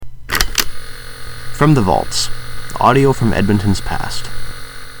From the Vaults, audio from Edmonton's past.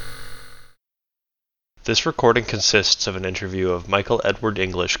 This recording consists of an interview of Michael Edward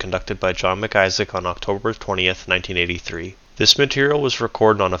English conducted by John McIsaac on October 20th, 1983. This material was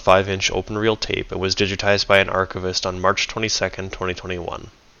recorded on a 5-inch open-reel tape and was digitized by an archivist on March 22nd, 2021.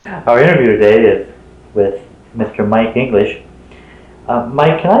 Our interview today is with Mr. Mike English.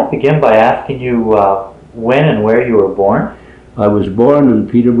 Mike, can I begin by asking you when and where you were born? I was born in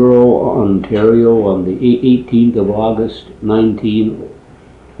Peterborough, Ontario on the 18th of August,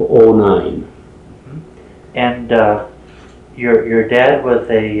 1909. And your dad was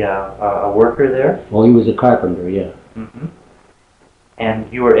a worker there? Well, he was a carpenter, yeah. Mm-hmm.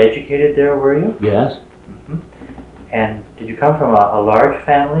 And you were educated there, were you? Yes. Mm-hmm. And did you come from a large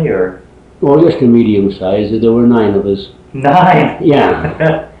family, or? Well, just a medium size. There were 9 of us. 9?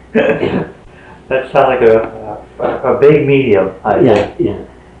 Yeah. That sounds like a big medium, I think. Yeah.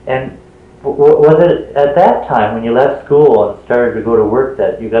 And was it at that time when you left school and started to go to work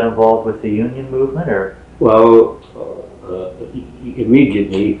that you got involved with the union movement, or? Well,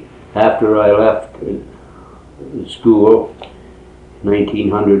 immediately after I left school,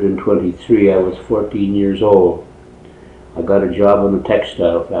 1923, I was 14 years old. I got a job in a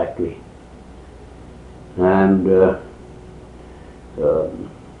textile factory. And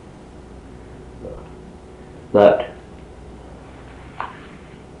that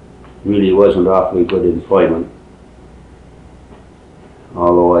really wasn't awfully good employment,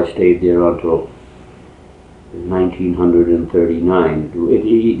 although I stayed there until 1939.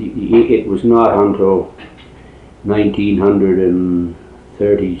 It was not until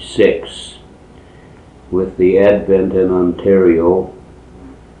 1936, with the advent in Ontario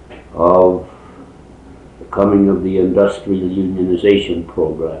of the coming of the industrial unionization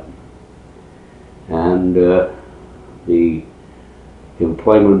program and the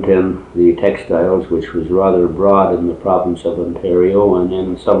employment in the textiles, which was rather broad in the province of Ontario and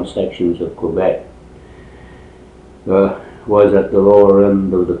in some sections of Quebec, was at the lower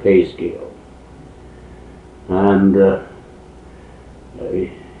end of the pay scale. And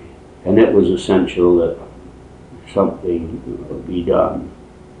it was essential that something be done.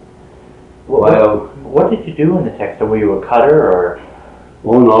 What did you do in the textile? Were you a cutter, or?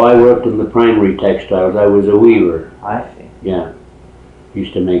 Oh no, I worked in the primary textiles. I was a weaver. I see. Yeah.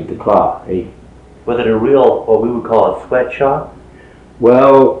 Used to make the cloth, eh? Was it a real, what we would call a sweatshop?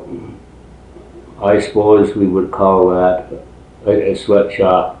 Well, I suppose we would call that a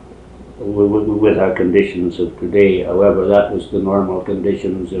sweatshop with our conditions of today. However, that was the normal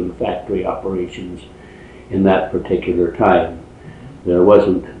conditions in factory operations in that particular time. There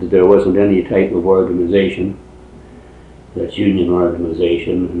wasn't any type of organization, that's union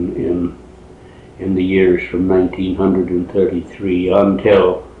organization, in the years from 1933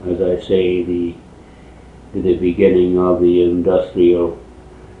 until, as I say, the beginning of the industrial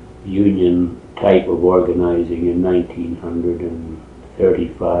union type of organizing in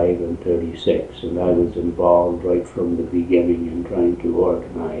 1935 and 36, and I was involved right from the beginning in trying to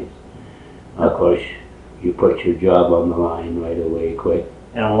organize. Of course, you put your job on the line right away quick.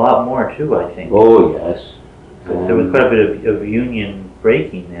 And a lot more too, I think. Oh yes. So there was quite a bit of union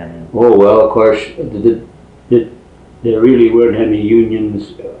breaking then. Oh well, of course, there really weren't any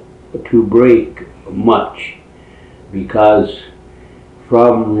unions to break much, because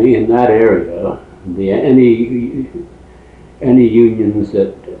from in that area, any unions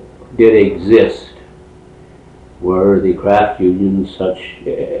that did exist were the craft unions, such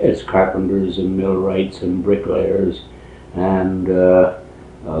as carpenters and millwrights and bricklayers, and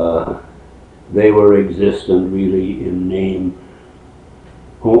they were existent really in name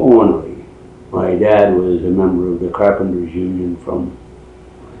only. My dad was a member of the carpenters union from,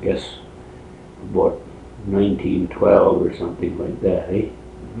 I guess, about 1912 or something like that, eh?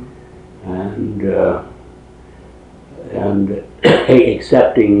 Mm-hmm. And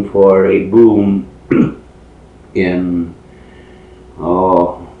excepting for a boom in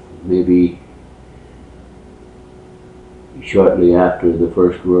maybe shortly after the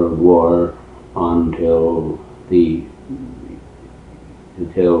First World War until the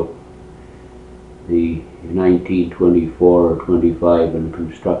 1924 or 25 in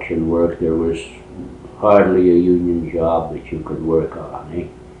construction work, there was hardly a union job that you could work on, eh?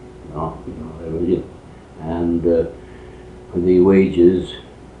 There was it. And the wages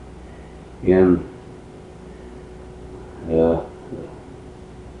in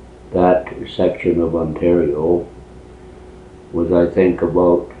that section of Ontario was, I think,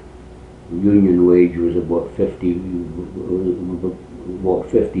 about union wage was about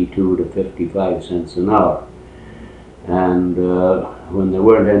 52 to 55 cents an hour, and when there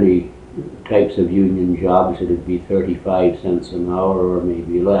weren't any types of union jobs, it'd be 35 cents an hour or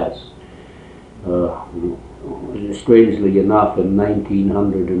maybe less. Strangely enough, in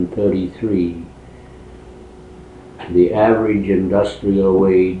 1933, the average industrial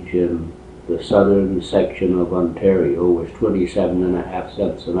wage in the southern section of Ontario was 27.5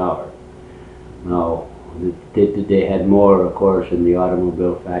 cents an hour. Now, they had more, of course, in the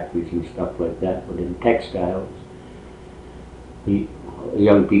automobile factories and stuff like that, but in textiles, the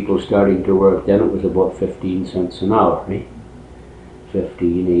young people starting to work then, it was about 15 cents an hour, right?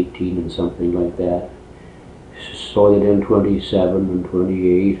 15, 18 and something like that. So that in 27 and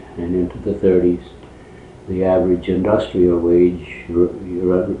 28 and into the 30s, the average industrial wage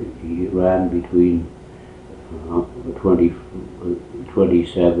ran between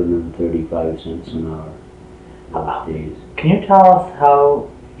 27 and 35 cents an hour those days. Can you tell us how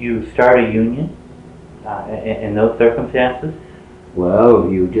you start a union in those circumstances? Well,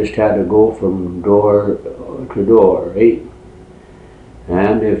 you just had to go from door to door, right?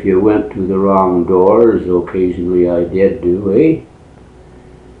 And if you went to the wrong doors, occasionally I did do,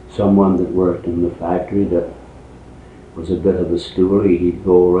 someone that worked in the factory that was a bit of a stoolie, he'd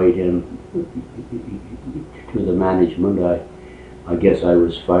go right in to the management. I guess I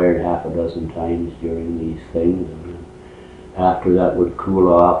was fired half a dozen times during these things. And then after that would cool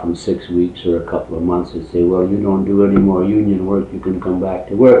off in 6 weeks or a couple of months, they'd say, well, you don't do any more union work, you can come back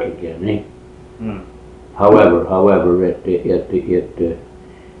to work again, Mm. However,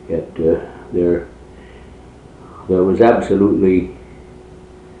 there was absolutely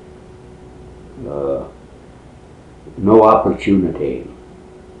no opportunity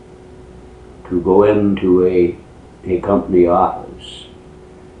to go into a company office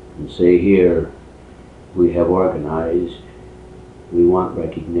and say, here, we have organized, we want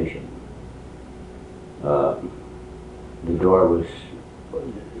recognition. The door was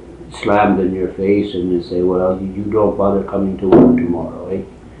slammed in your face and they say, well, you don't bother coming to work tomorrow,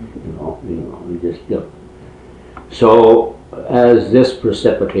 You just don't. So, as this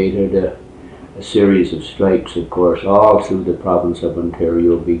precipitated a series of strikes, of course, all through the province of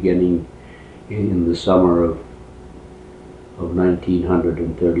Ontario, beginning in the summer of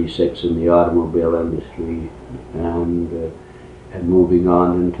 1936 in the automobile industry, and moving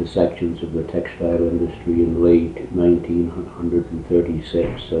on into sections of the textile industry in late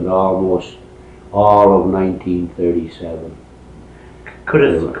 1936 and almost all of 1937. Could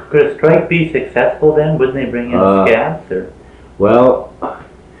a strike be successful then? Wouldn't they bring in scabs? Or? Well,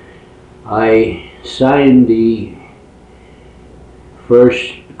 I signed the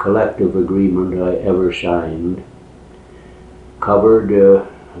first collective agreement I ever signed. Covered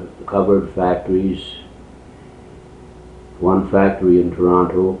factories, one factory in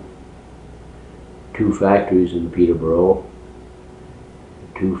Toronto, 2 factories in Peterborough,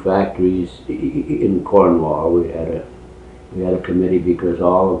 2 factories in Cornwall. We had a committee because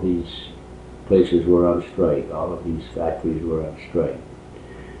all of these places were on strike. All of these factories were on strike.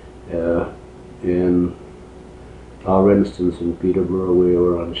 In our instance in Peterborough, we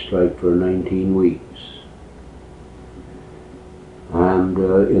were on strike for 19 weeks. And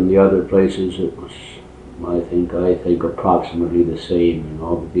in the other places, it was, I think approximately the same,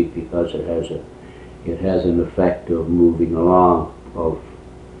 because it has an effect of moving along.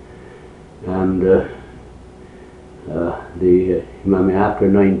 After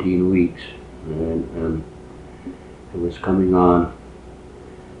 19 weeks, and it was coming on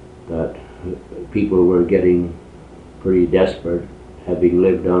that people were getting pretty desperate, having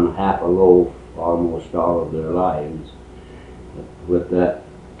lived on half a loaf almost all of their lives. With that,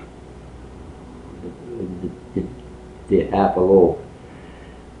 the half a loaf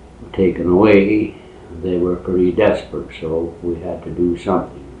taken away, they were pretty desperate, so we had to do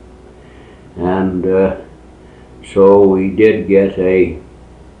something. And so we did get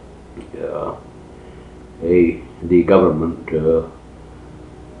the government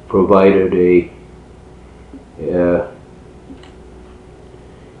provided a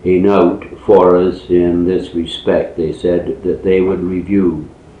note for us in this respect. They said that they would review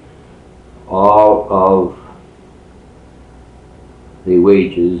all of the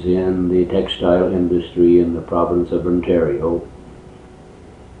wages in the textile industry in the province of Ontario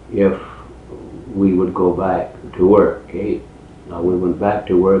if we would go back to work. Now, we went back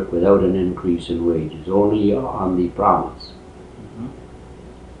to work without an increase in wages, only on the promise. Mm-hmm.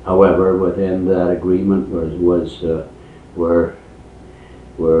 However, within that agreement were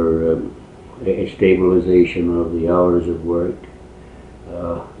a stabilization of the hours of work,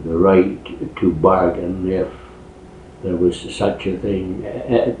 the right to bargain if there was such a thing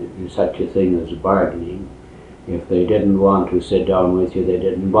as bargaining, If they didn't want to sit down with you, they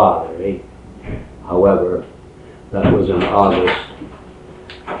didn't bother, eh? However, that was in August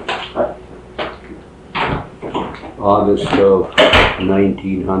of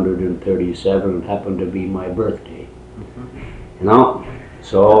 1937. It happened to be my birthday. You know?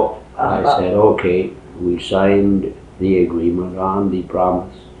 So I said, okay, we signed the agreement on the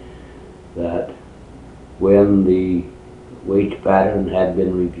promise that when the wage pattern had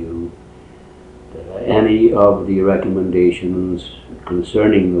been reviewed, that any of the recommendations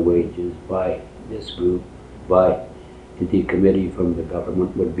concerning the wages by this group, by the committee from the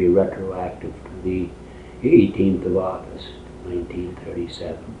government, would be retroactive to the 18th of August,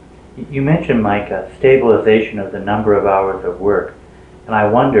 1937. You mentioned, Mike, stabilization of the number of hours of work. And I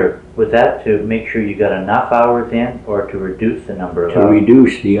wonder, was that to make sure you got enough hours in, or to reduce the number of hours? To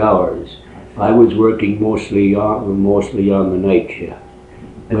reduce the hours. I was working mostly on the night shift.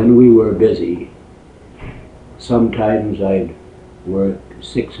 When we were busy, sometimes I'd work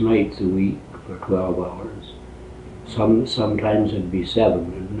 6 nights a week for 12 hours. Sometimes it'd be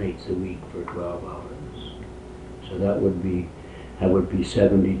 7 nights a week for 12 hours. So that would be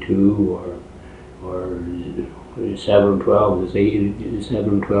 72, or 7/12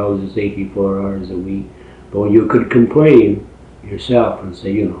 is 84 hours a week. But you could complain yourself and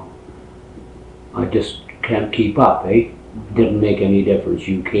say, you know, I just can't keep up, eh? Didn't make any difference.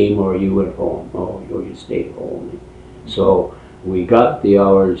 You came or you went home, or you stayed home. So we got the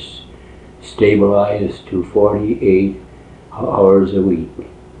hours stabilized to 48 hours a week.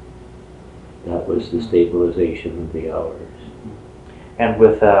 That was the stabilization of the hours. And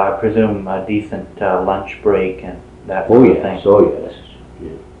with, I presume, a decent lunch break and that sort of thing. Oh yes.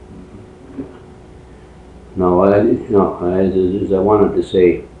 Yeah. No, as I wanted to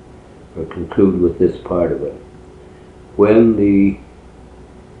say, or conclude with this part of it, when the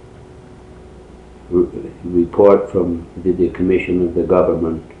report from the Commission of the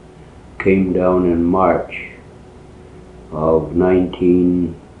Government came down in March of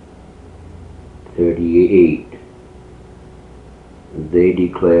 1938, they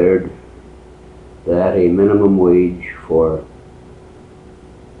declared that a minimum wage for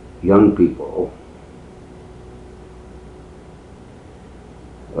young people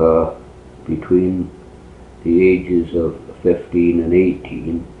between the ages of 15 and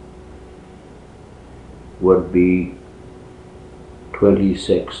 18 would be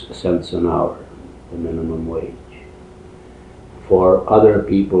 26 cents an hour, the minimum wage. For other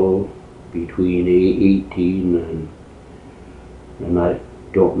people between 18 and I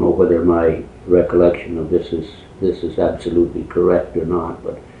don't know whether my recollection of this is absolutely correct or not,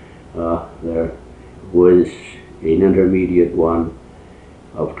 but there was an intermediate one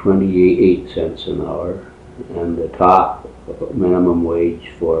of 28 cents an hour, and the top minimum wage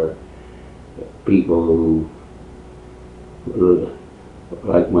for people who,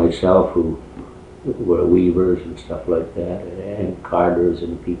 like myself, who were weavers and stuff like that, and carders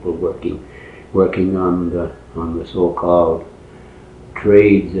and people working on the so-called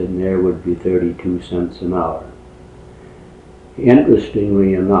trades, and there would be 32 cents an hour.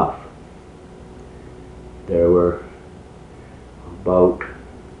 Interestingly enough, there were about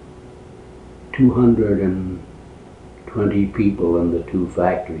 220 people in the two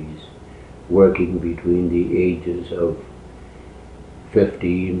factories working between the ages of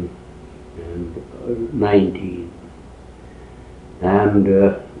 15 and 19. And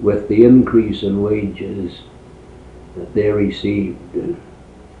with the increase in wages that they received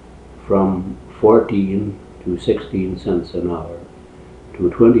from 14 to 16 cents an hour to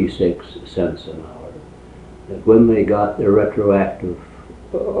 26 cents an hour, that when they got their retroactive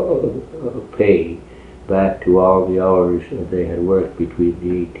pay back to all the hours that they had worked between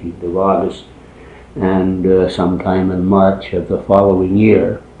the 18th of August and sometime in March of the following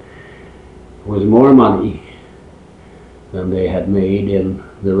year, was more money than they had made in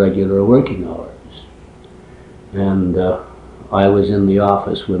the regular working hours. And I was in the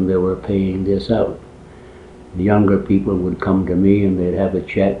office when they were paying this out. The younger people would come to me and they'd have a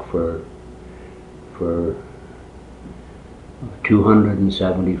check for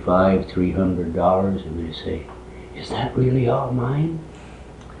 $275, $300, and they say, "Is that really all mine?"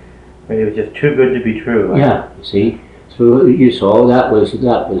 But it was just too good to be true. Yeah, see. So you saw that was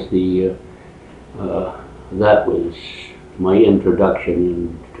my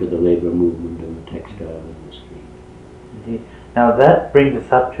introduction to the labor movement in the textile industry. Indeed. Now that brings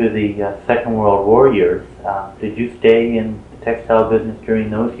us up to the Second World War years. Did you stay in the textile business during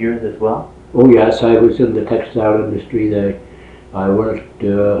those years as well? Oh yes, I was in the textile industry. I worked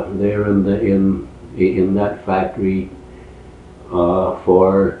there in that factory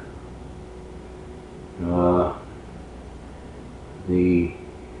for The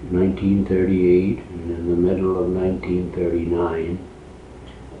 1938 and in the middle of 1939,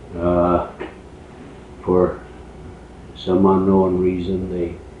 for some unknown reason,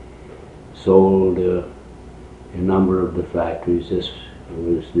 they sold a number of the factories. This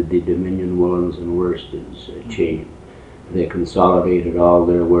was the Dominion Woolens and Worsteds chain. They consolidated all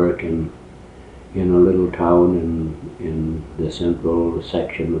their work in a little town in the central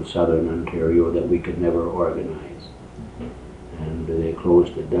section of southern Ontario that we could never organize. And they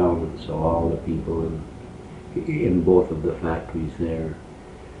closed it down, and so all the people in both of the factories there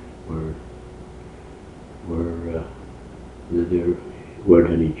there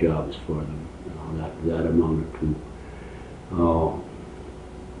weren't any jobs for them. That amounted to about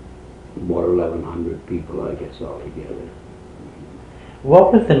 1,100 people, I guess, altogether.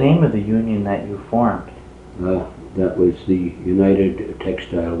 What was the name of the union that you formed? That was the United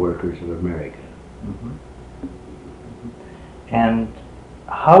Textile Workers of America. Mm-hmm. And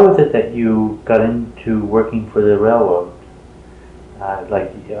how is it that you got into working for the railroad?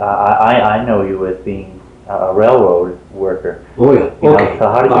 I know you as being a railroad worker. Oh yeah. Okay. So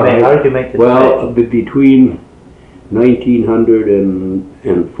how did you make the Well, between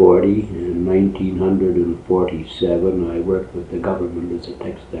 1940 and 1947, I worked with the government as a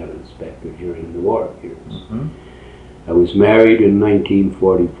textile inspector during the war years. Mm-hmm. I was married in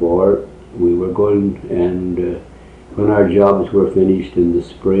 1944. We were going, and when our jobs were finished in the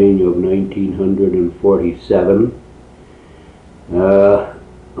spring of 1947,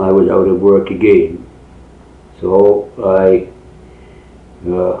 I was out of work again. So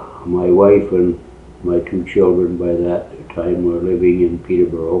my wife and my two children by that time were living in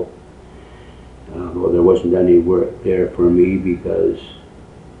Peterborough. Well, there wasn't any work there for me because,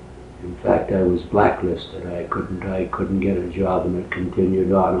 in fact, I was blacklisted. I couldn't get a job, and it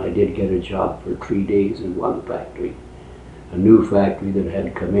continued on. I did get a job for 3 days in one factory, a new factory that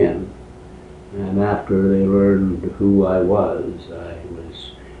had come in. And after they learned who I was,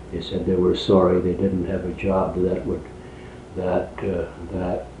 they said they were sorry they didn't have a job that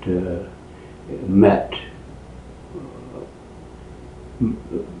met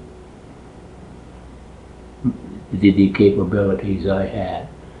the capabilities I had.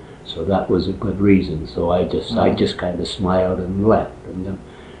 So that was a good reason. So I just kind of smiled and left. And then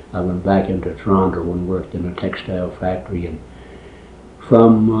I went back into Toronto and worked in a textile factory. And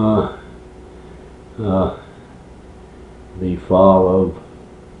from the fall of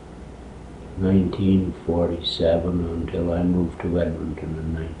 1947 until I moved to Edmonton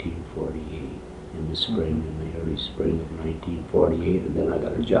in 1948, in the spring, in the early spring of 1948, and then I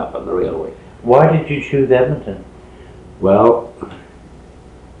got a job on the railway. Why did you choose Edmonton? Well,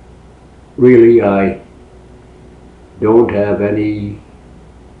 really, I don't have any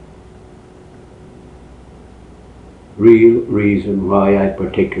real reason why I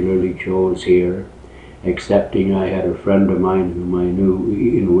particularly chose here, excepting I had a friend of mine whom I knew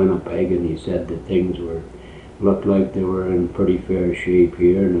in Winnipeg, and he said that things looked like they were in pretty fair shape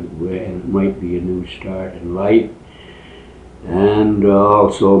here, and it might be a new start in life. And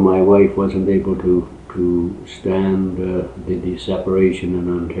also my wife wasn't able to stand the separation in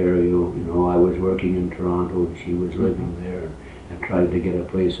Ontario. You know, I was working in Toronto and she was living there, and tried to get a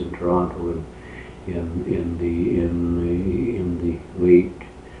place in Toronto in the late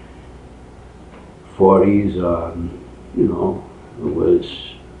 40s. You know, it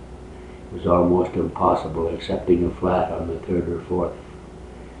was almost impossible, accepting a flat on the third or fourth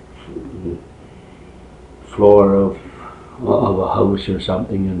floor of a house or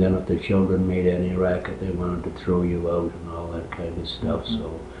something, and then if the children made any racket, they wanted to throw you out and all that kind of stuff.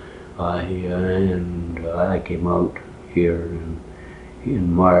 So I came out here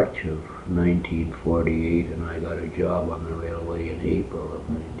in March of 1948, and I got a job on the railway in April of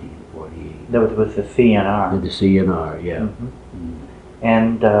 1948. That was with the CNR. With the CNR, yeah. Mm-hmm.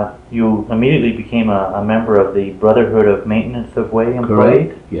 And you immediately became a member of the Brotherhood of Maintenance of Way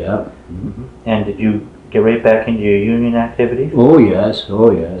employees? Correct, yeah. Mm-hmm. And did you get right back into your union activities? Oh yes,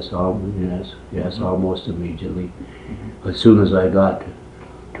 almost immediately. Mm-hmm. As soon as I got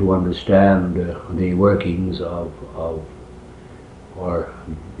to understand the workings of or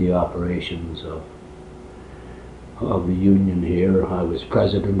the operations of the union here, I was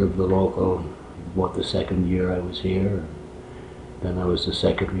president of the local, the second year I was here. Then I was the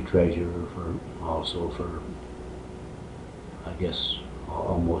secretary treasurer for I guess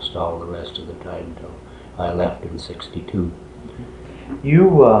almost all the rest of the time until I left in '62.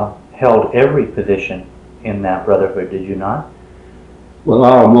 You held every position in that brotherhood, did you not? Well,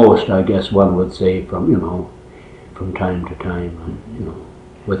 almost, I guess one would say, from time to time,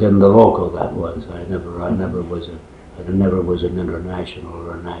 within the local. That was. I never was an international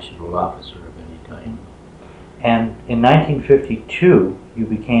or a national officer of any kind. And in 1952, you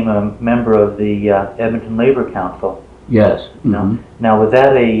became a member of the Edmonton Labor Council. Yes. Now, was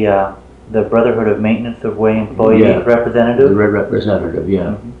that the Brotherhood of Maintenance of Way Employees representative? The representative,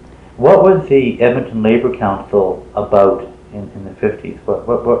 yeah. What was the Edmonton Labor Council about in the 50s?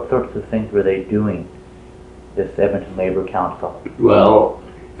 What sorts of things were they doing, this Edmonton Labor Council? Well,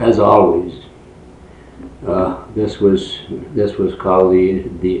 as always, this was called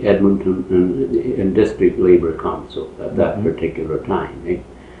the Edmonton and District Labor Council at that particular time, eh?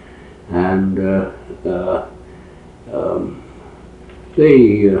 And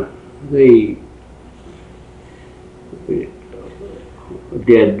they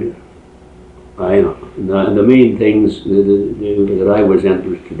did. The main things that I was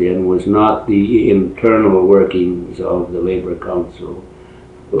interested in was not the internal workings of the Labor Council,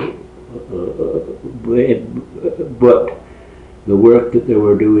 but the work that they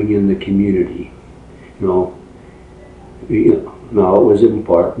were doing in the community. Now it was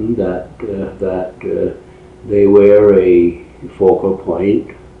important that they were a focal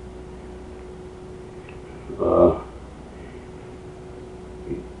point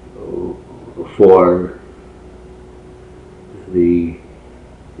for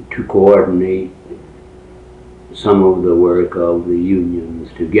to coordinate some of the work of the unions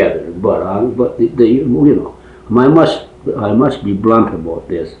together. But I must be blunt about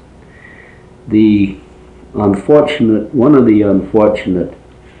this. One of the unfortunate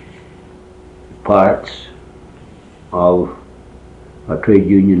parts of a trade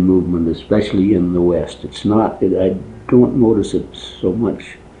union movement, especially in the West, I don't notice it so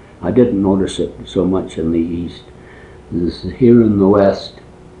much. I didn't notice it so much in the East. Here in the West,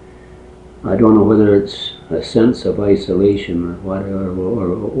 I don't know whether it's a sense of isolation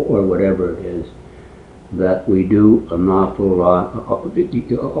or whatever it is, that we do an awful lot of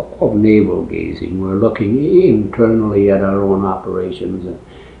navel gazing. We're looking internally at our own operations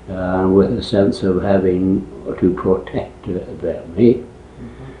with a sense of having to protect them. Eh?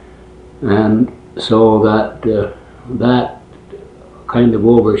 And so that kind of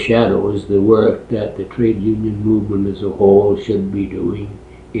overshadows the work that the trade union movement as a whole should be doing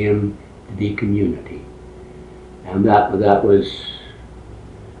in the community. And that was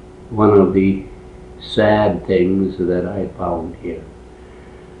one of the sad things that I found here.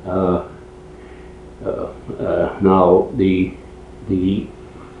 Now the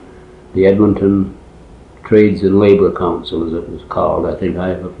Edmonton Trades and Labor Council, as it was called, I think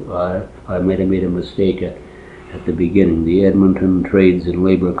I might have made a mistake at the beginning. The Edmonton Trades and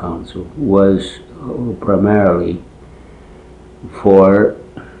Labor Council was primarily for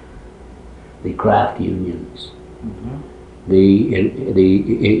the craft unions. The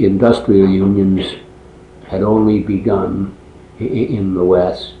industrial unions had only begun in the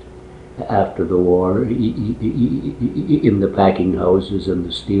West after the war, in the packing houses and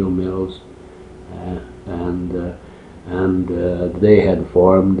the steel mills, and they had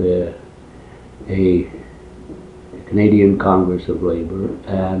formed a Canadian Congress of Labor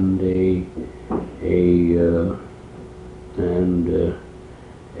and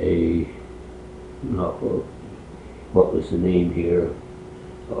what was the name here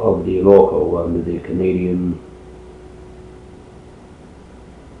of the local one, the Canadian.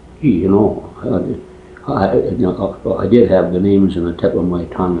 I did have the names on the tip of my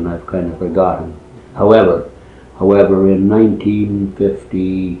tongue, and I've kind of forgotten. However, in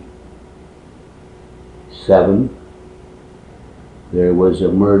 1957, there was a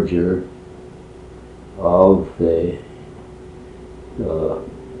merger of the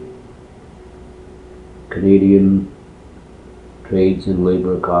Canadian Trades and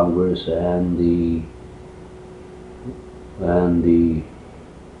Labor Congress and the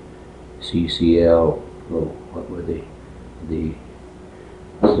CCL, what were they?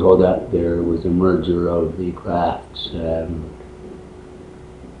 So that there was a merger of the crafts and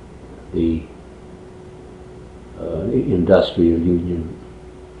the industrial union,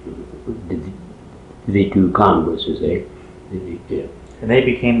 the two congresses, eh? And they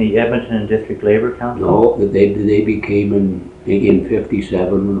became the Edmonton District Labor Council? No, they became in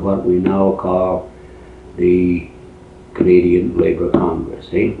 57 what we now call the Canadian Labor Congress,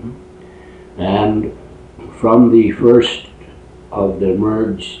 eh? And from the first of the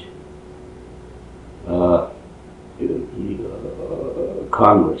merged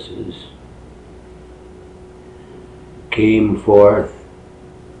congresses came forth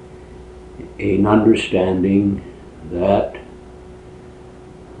an understanding that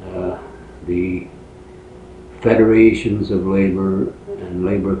the federations of labor and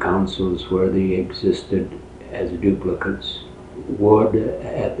labor councils where they existed as duplicates would,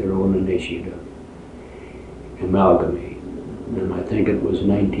 at their own initiative, amalgamate. And I think it was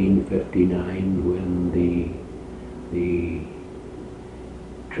 1959 when the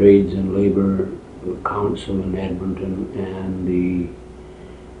Trades and Labor Council in Edmonton and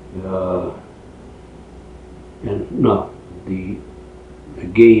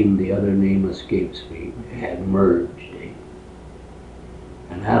the other name escapes me, had merged.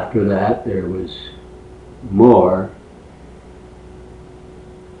 And after that there was more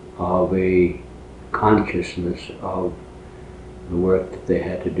of a consciousness of the work that they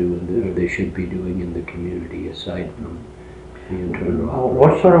had to do or they should be doing in the community, aside from the internal operations.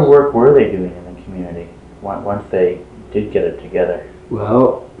 What sort of work were they doing in the community once they did get it together?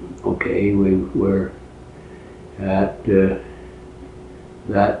 Well, okay, we were at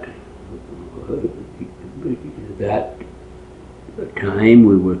that time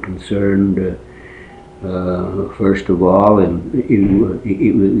we were concerned first of all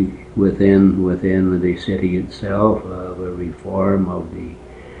within the city itself of a reform of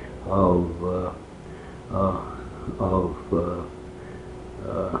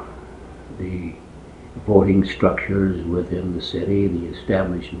the voting structures within the city, the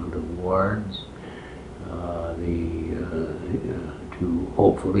establishment of wards, to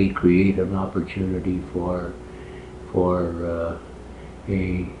hopefully create an opportunity for a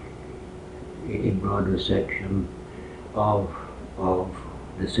broader section of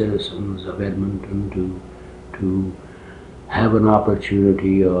the citizens of Edmonton to have an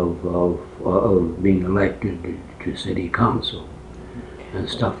opportunity of being elected to city council and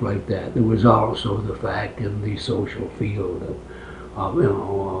stuff like that. There was also the fact in the social field of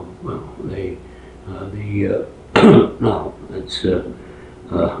no,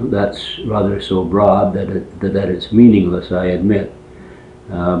 that's rather so broad that it's meaningless, I admit.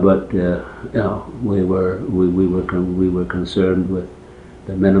 But we were concerned with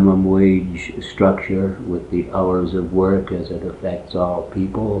the minimum wage structure, with the hours of work as it affects all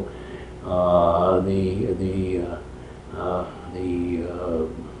people, the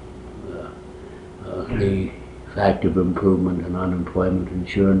fact of improvement in unemployment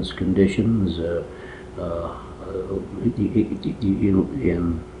insurance conditions,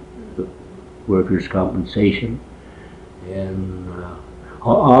 in workers' compensation, and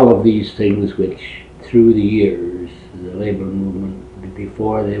all of these things which through the years, the labor movement,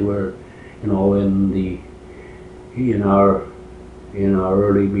 before they were, in our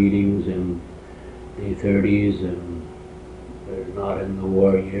early meetings in the 30s, and they're not in the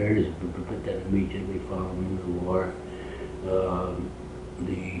war years, but then immediately following the war,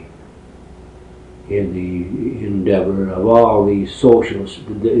 in the endeavor of all these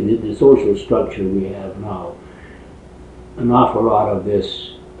the social structure we have now, an awful lot of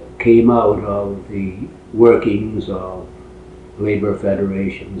this came out of the workings of labor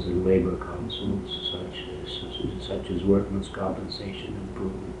federations and labor councils, such as workmen's compensation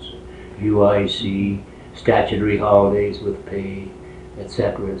improvements, UIC, statutory holidays with pay,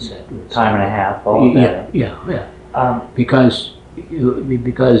 etc., etc. Time and a half, all of that. Yeah. Because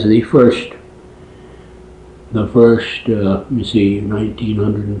the first,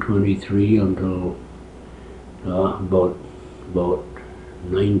 1923 until about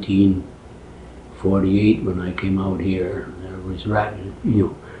 1948, when I came out here, there was,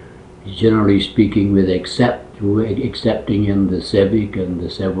 generally speaking, with accepting in the civic and the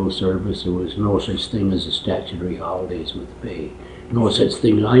civil service, there was no such thing as a statutory holidays with pay. No such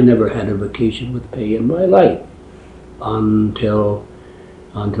thing. I never had a vacation with pay in my life until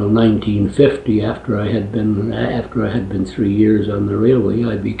 1950. After I had been 3 years on the railway,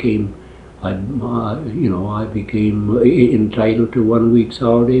 I became entitled to 1 week's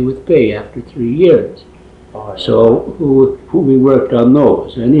holiday with pay after 3 years. Oh, yeah. So we worked on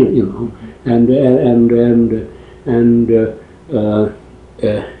those, and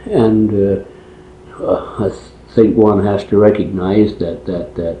I think one has to recognize that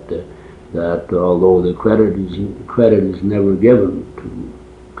although the credit is never given to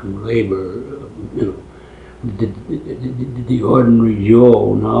labor, the ordinary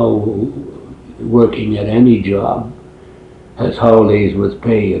Joe now working at any job has holidays with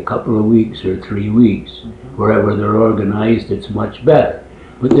pay, a couple of weeks or 3 weeks. Mm-hmm. Wherever they're organized, it's much better.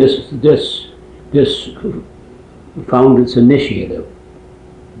 But this found its initiative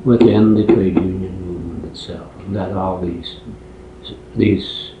within the trade union movement itself, and that all these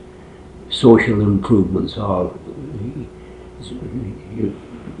social improvements all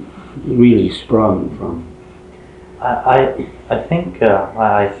really sprung from. I think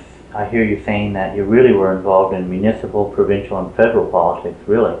I I hear you saying that you really were involved in municipal, provincial, and federal politics,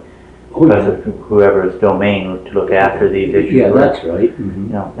 really, because of whoever's domain to look after these issues. Yeah, that's right.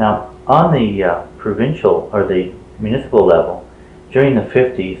 Mm-hmm. Now, on the provincial or the municipal level, during the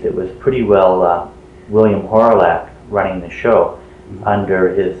 50s, it was pretty well William Horlack running the show under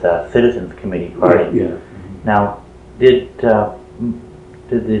his Citizens Committee party. Yeah. Now, did the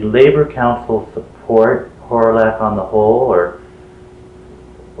Labor Council support Horlack on the whole,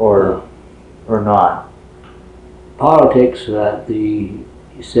 or not? Politics at the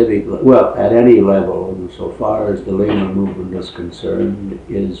civic, well, at any level, and so far as the labor movement is concerned,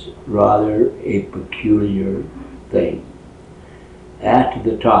 is rather a peculiar thing. At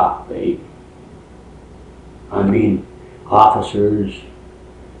the top, I mean, officers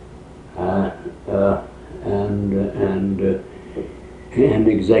and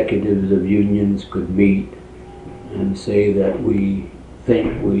executives of unions could meet and say that we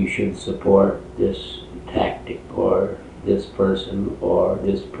think we should support this tactic or this person or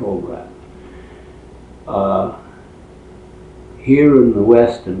this program. Here in the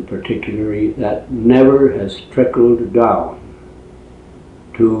West in particular, that never has trickled down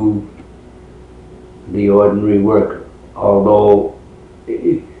to the ordinary worker, although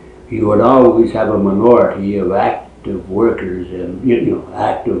you would always have a minority of active workers and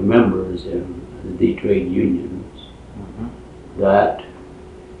active members in the trade unions that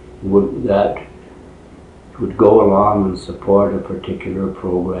would go along and support a particular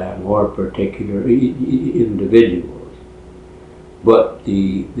program or particular individuals. But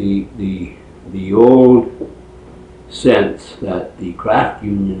the old sense that the craft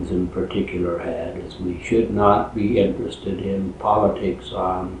unions in particular had is we should not be interested in politics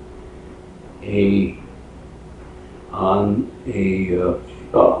on a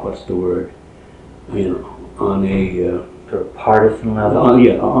what's the word? On a Sort of partisan level?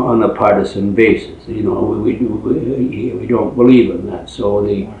 On a partisan basis. We don't believe in that. So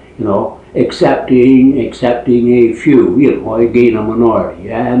accepting a few, again a minority,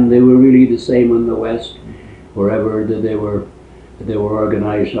 and they were really the same in the West, wherever they were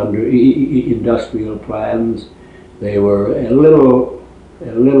organized under industrial plans. They were a little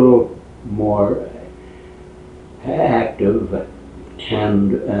more active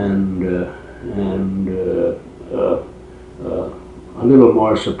and a little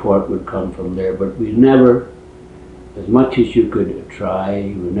more support would come from there, but we never, as much as you could try,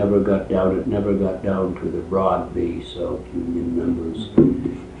 it never got down to the broad base of union members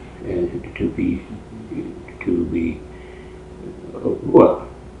to be well,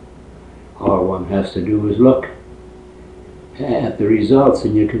 all one has to do is look at the results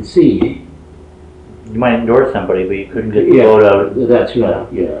and you can see. You might endorse somebody, but you couldn't get the vote out. That's right,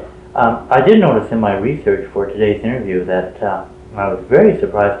 yeah. I did notice in my research for today's interview that I was very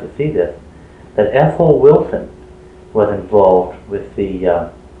surprised to see this, that Ethel Wilson was involved with the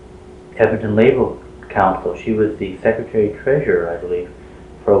Edmonton Labour Council. She was the Secretary-Treasurer, I believe,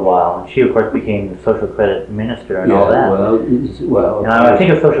 for a while. And she, of course, became the Social Credit Minister and all that. Well. Now, I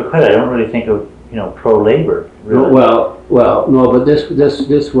think of social credit, I don't really think of pro-labor. Really. No, but this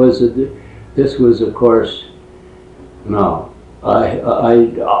was, of course, no. I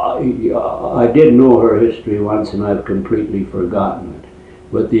did know her history once, and I've completely forgotten it,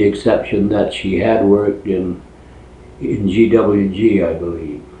 with the exception that she had worked in GWG, I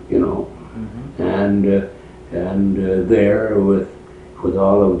believe, and there with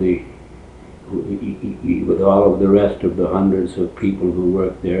all of the rest of the hundreds of people who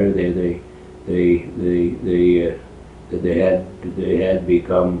worked there, they had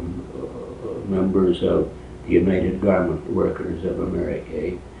become members of the United Garment Workers of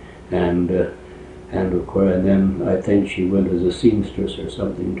America, and of course, and then I think she went as a seamstress or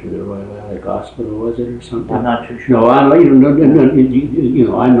something to the Royal Alec Hospital, was it, or something? I'm not too sure. No, I'm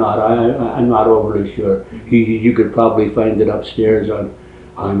not overly sure. You could probably find it upstairs on.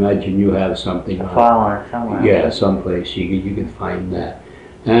 I imagine you have something. A file on it somewhere. Yeah, someplace you could find that.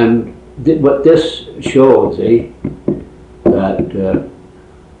 And what this shows, that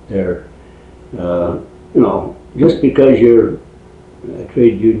they're. Just because you're a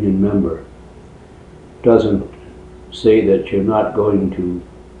trade union member doesn't say that you're not going to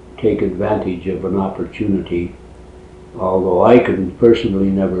take advantage of an opportunity, although I could personally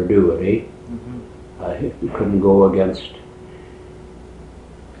never do it, I couldn't go against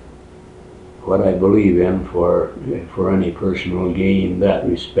what I believe in for any personal gain in that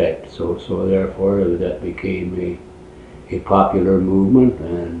respect. So therefore that became a popular movement,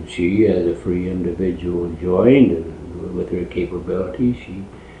 and she, as a free individual, joined, and with her capabilities,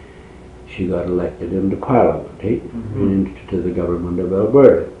 she got elected into Parliament, into the government of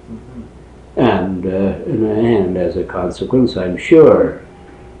Alberta. And as a consequence, I'm sure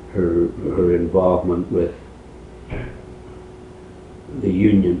her involvement with the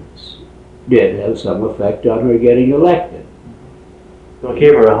unions did have some effect on her getting elected. So it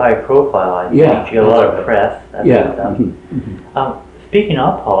gave her a high profile, I think. Yeah. She had a lot of press. That Yeah. sort of stuff. Speaking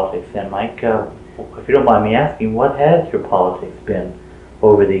of politics then, Mike, if you don't mind me asking, what has your politics been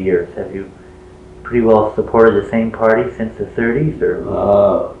over the years? Have you pretty well supported the same party since the 30s?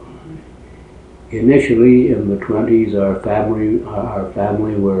 Or? Initially, in the 20s, our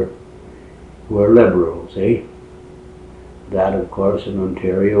family were liberals, eh? That, of course, in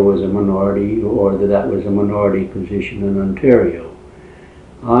Ontario was a minority, or that was a minority position in Ontario.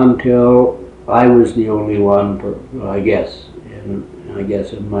 Until I was the only one, I guess in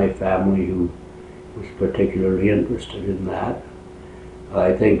my family who was particularly interested in that.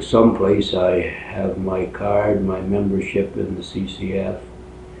 I think someplace I have my card, my membership in the CCF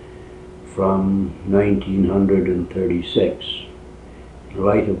from 1936, in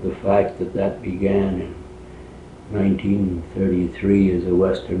light of the fact that began in 1933 as a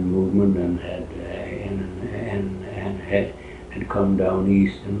Western movement and had come down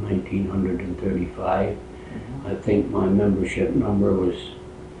east in 1935. I think my membership number was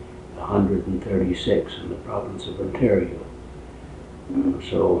 136 in the province of Ontario.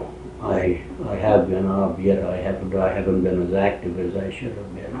 So I have been, albeit I haven't been as active as I should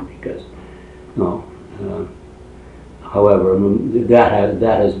have been because, however, that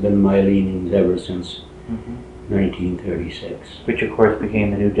has been my leanings ever since 1936. Which of course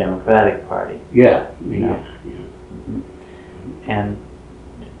became the New Democratic Party. Yeah. And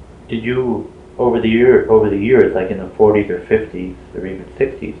did you, over the years, like in the 40s or 50s or even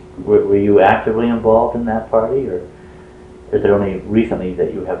 60s, were you actively involved in that party, or is it only recently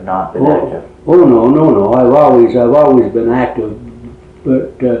that you have not been active? Oh no! I've always been active,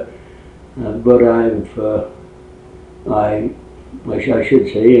 but I should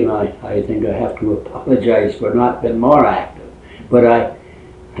say, and I think I have to apologize for not being more active. But I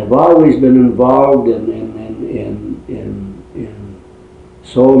have always been involved in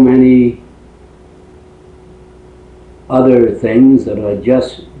so many other things that I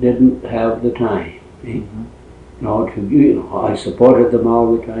just didn't have the time. I supported them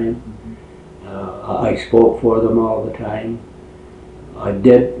all the time. I spoke for them all the time. I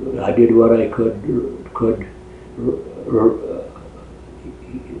did what I could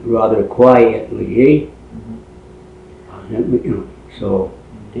rather quietly, So.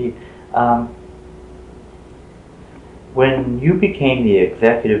 Indeed. When you became the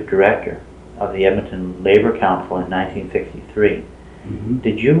executive director of the Edmonton Labour Council in 1963,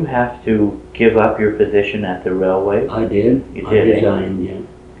 did you have to give up your position at the railway? I did. You did. I resigned, yeah.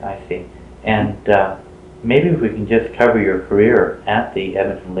 I see. And maybe if we can just cover your career at the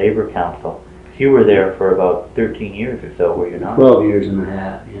Edmonton Labour Council. You were there for about 13 years or so, were you not? 12 years and a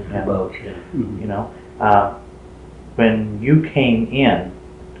half, yeah. About, yeah. You know, when you came in,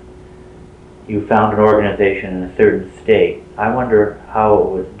 you found an organization in a certain state. I wonder how it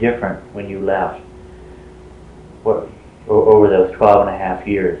was different when you left. What, over those 12 and a half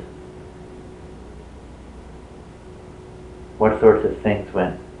years? What sorts of things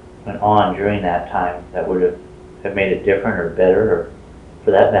went on during that time that would have made it different or better, or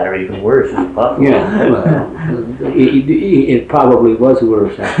for that matter even worse if possible? Yeah, well, it probably was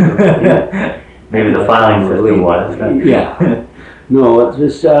worse actually. Yeah. Maybe the filing system was. Yeah. No, it's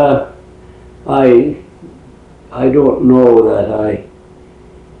just, I don't know that I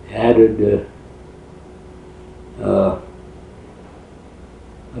added a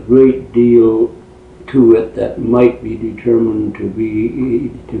great deal to it that might be determined to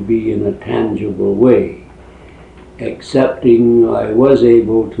be in a tangible way, excepting I was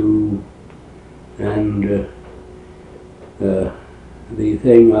able to, and the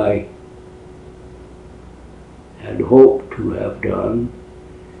thing I had hoped to have done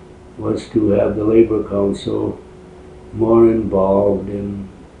was to have the Labour Council more involved in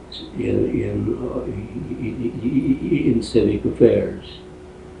civic affairs.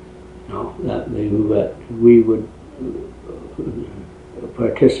 No, that we would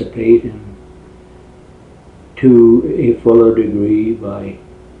participate in to a fuller degree by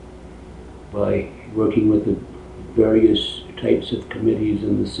working with the various types of committees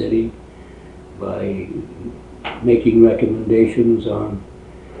in the city, by making recommendations on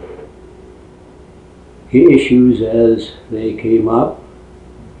issues as they came up.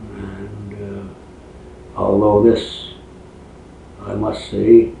 And although this, I must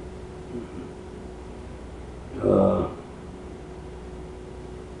say,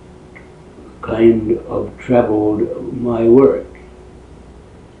 kind of troubled my work,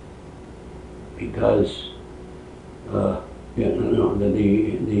 because the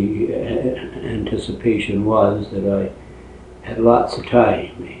anticipation was that I had lots of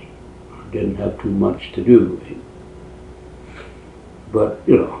time, didn't have too much to do. But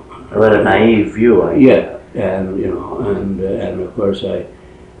A rather naive view, I yeah, and of course I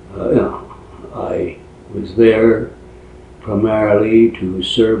was there primarily to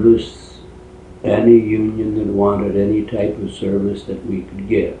service any union that wanted any type of service that we could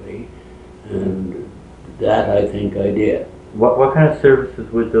give, and that I think I did. What kind of services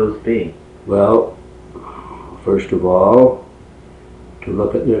would those be? Well, first of all, to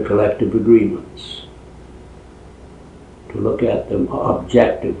look at their collective agreements, to look at them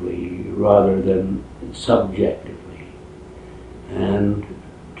objectively rather than subjectively, and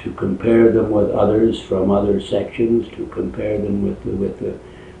to compare them with others from other sections, to compare them with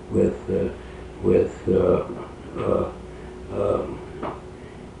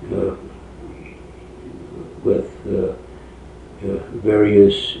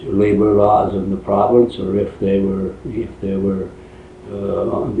various labor laws in the province, or if they were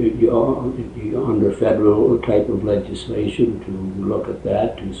under federal type of legislation, to look at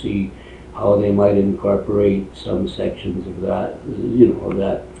that, to see how they might incorporate some sections of that,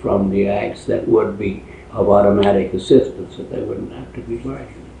 that from the acts that would be of automatic assistance, that they wouldn't have to be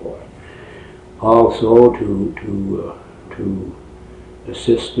bargained for. Also to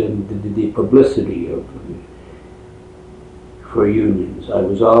assist in the publicity for unions. I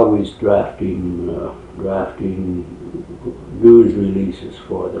was always drafting news releases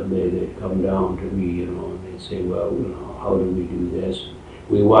for them. They'd come down to me, and they'd say, well, how do we do this?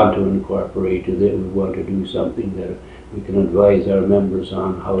 We want to incorporate it. We want to do something that we can advise our members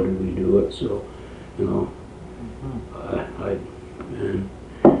on. How do we do it? So,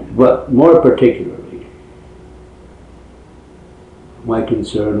 but more particularly, my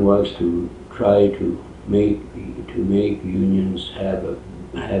concern was to try to make unions have a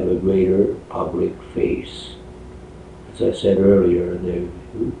greater public face. As I said earlier,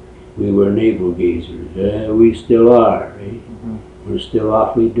 we were navel gazers. We still are. We're still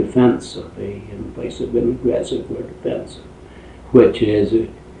awfully defensive. In place of being aggressive, we're defensive, which is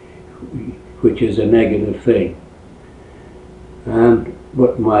a negative thing.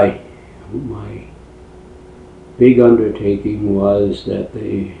 But my big undertaking was that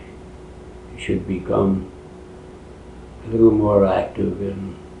they should become a little more active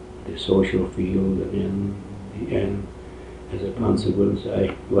in the social field, and as a consequence,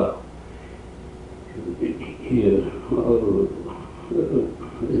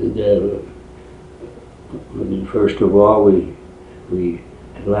 first of all, we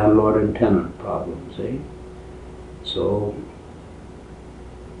had landlord and tenant problems, So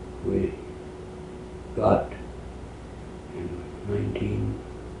we got in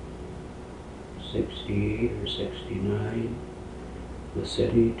 1968 or 69 the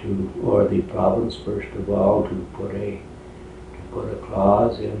city or the province, first of all, to put a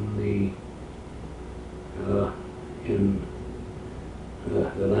clause in the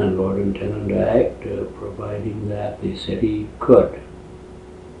Landlord and Tenant Act, providing that the city could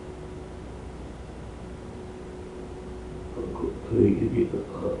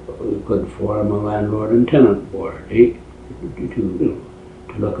form a landlord and tenant board to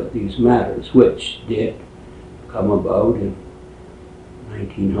look at these matters, which did come about in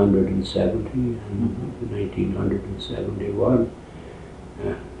 1970 and 1971. I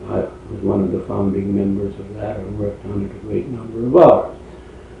was one of the founding members of that and worked on it a great number of hours.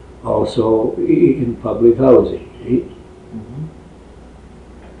 Also in public housing.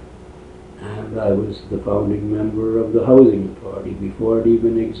 And I was the founding member of the Housing Authority before it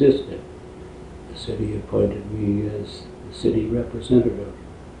even existed. The city appointed me as the city representative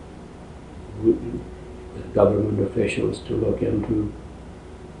with government officials to look into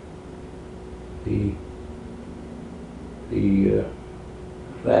the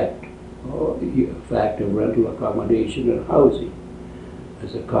fact of rental accommodation and housing.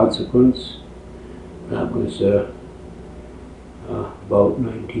 As a consequence, that was about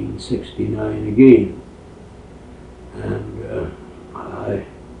 1969 again, and I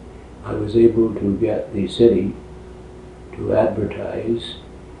was able to get the city to advertise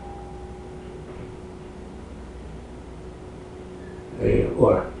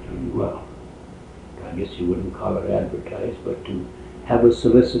I guess you wouldn't call it advertise, but to have a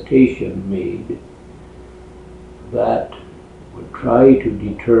solicitation made that would try to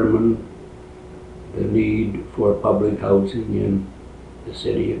determine the need for public housing in the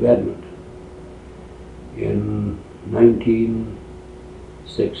city of Edmonton. In 1969,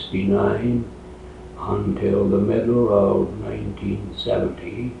 1969 until the middle of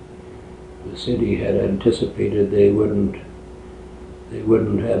 1970. The city had anticipated they wouldn't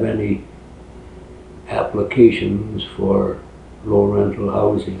have any applications for low rental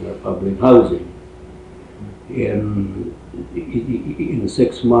housing or public housing. In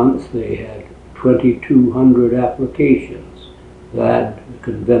 6 months, they had 2,200 applications. That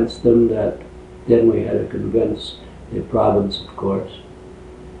convinced them that, then we had to convince the province, of course,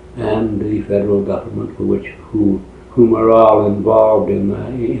 and the federal government, whom are all involved in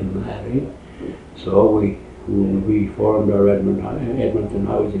that. So we formed our Edmonton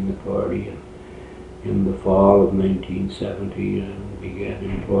Housing Authority in the fall of 1970 and began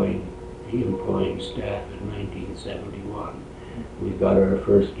employing staff in 1971. We got our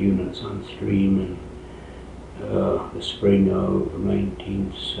first units on stream in the spring of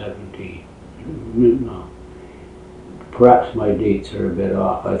 1970. No, perhaps my dates are a bit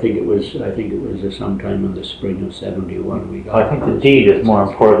off. I think it was sometime in the spring of 71 we got. I think the deed is more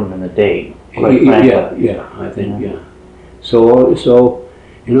important than the date. Yeah, I think, yeah. So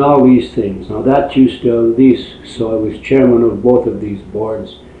in all these things, now that used to, so I was chairman of both of these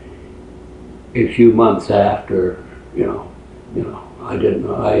boards a few months after, I didn't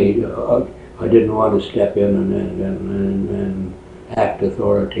want to step in and act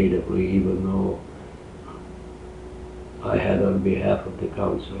authoritatively, even though I had, on behalf of the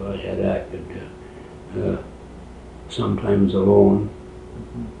council, I had acted sometimes alone.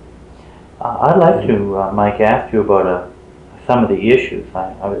 I'd like to, Mike, ask you about some of the issues.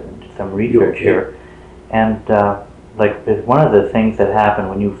 I was into some research here, and one of the things that happened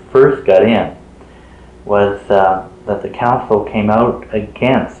when you first got in was that the council came out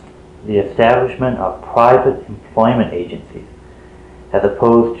against the establishment of private employment agencies, as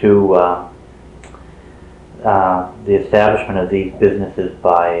opposed to the establishment of these businesses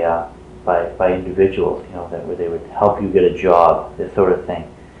by individuals, that where they would help you get a job, this sort of thing.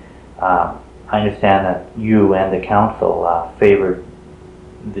 I understand that you and the council favored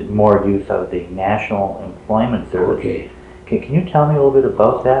the more use of the National Employment Service. Okay. Can you tell me a little bit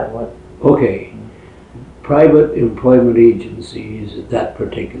about that? Okay. Private employment agencies at that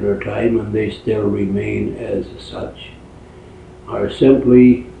particular time, and they still remain as such, are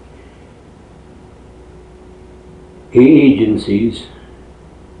simply agencies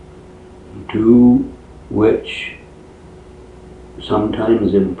to which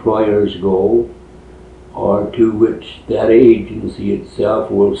sometimes employers go, or to which that agency itself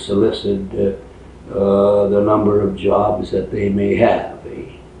will solicit the number of jobs that they may have.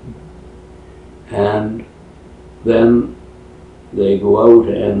 And then they go out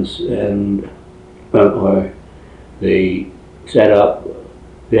or they set up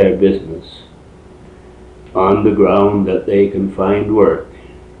their business on the ground that they can find work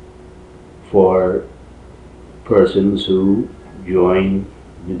for persons who join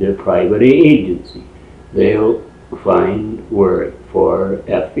their private agency. They'll find work for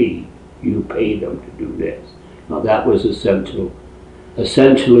FE. You pay them to do this. Now that was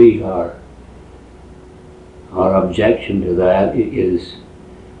essentially our objection to that is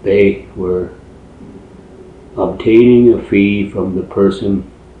they were obtaining a fee from the person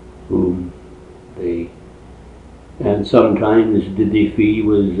whom they, and sometimes the fee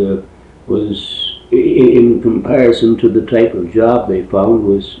was in comparison to the type of job they found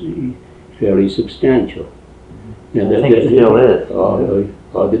was fairly substantial. I think it still is.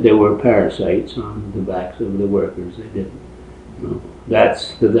 There were parasites on the backs of the workers. They didn't.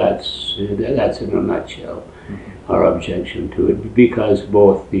 That's in a nutshell our objection to it, because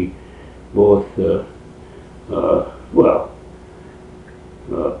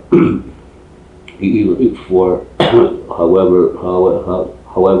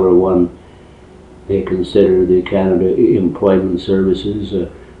however one they consider the Canada Employment Services,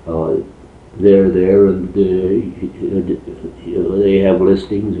 they're there and they have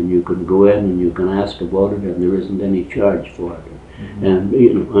listings, and you can go in and you can ask about it, and there isn't any charge for it. And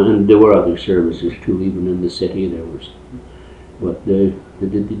and there were other services too, even in the city there was. But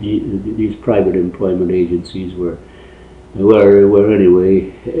these private employment agencies were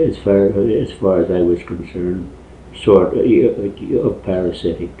anyway, as far as I was concerned, sort of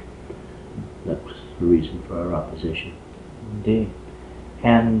parasitic. That was the reason for our opposition. Indeed.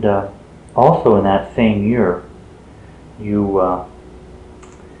 And also in that same year, you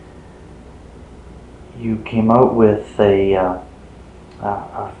came out with a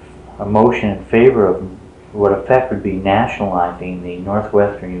motion in favor of what effect would be nationalizing the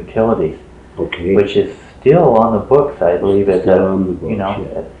Northwestern Utilities, Okay. which is still on the books, I believe. As Still on the books,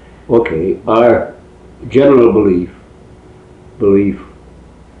 yeah. Okay, our general belief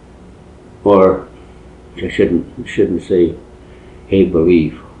or I shouldn't say a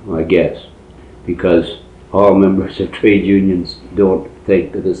belief, I guess, because all members of trade unions don't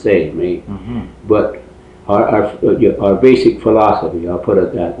think the same, eh? But our basic philosophy, I'll put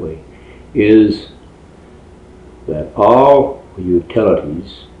it that way, is that all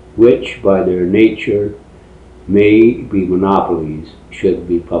utilities, which by their nature may be monopolies, should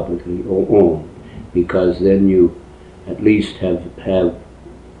be publicly owned, because then you at least have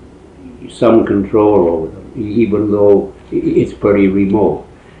some control over them, even though it's pretty remote,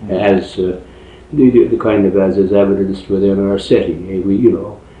 as the kind of as is evidenced within our city. We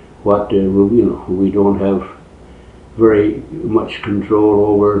don't have very much control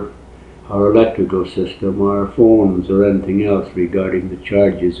over our electrical system, our phones, or anything else regarding the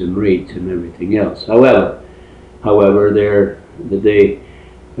charges and rates and everything else. However, they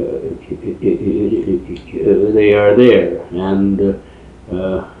are there, and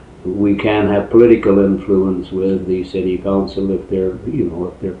we can have political influence with the city council if they're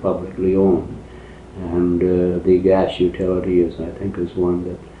publicly owned. And the gas utility is one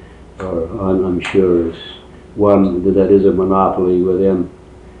that, or I'm sure is one that is a monopoly within,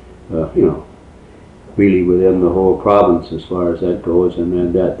 really within the whole province as far as that goes,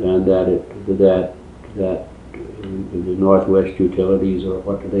 and that the Northwest Utilities, or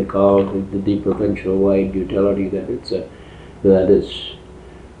what do they call it, the provincial wide utility that it's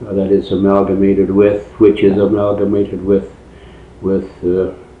amalgamated with, which is amalgamated with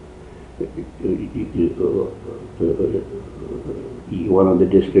one of the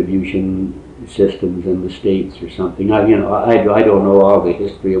distribution systems in the States or something. I don't know all the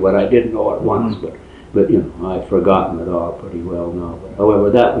history of what I didn't know at once, but I've forgotten it all pretty well now. But however,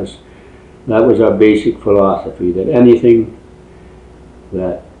 that was our basic philosophy, that anything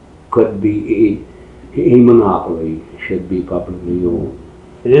that could be a monopoly should be publicly owned.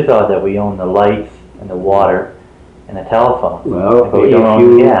 It is odd that we own the lights and the water and the telephone. Well, but we don't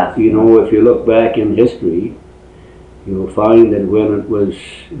own the gas. If you look back in history, you'll find that when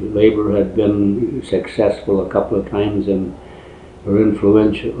Labour had been successful a couple of times or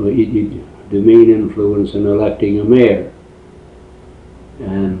influential, the main influence in electing a mayor,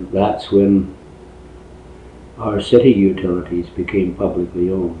 and that's when our city utilities became publicly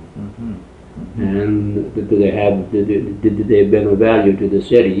owned. And they've been of value to the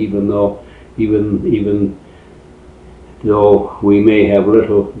city, even though we may have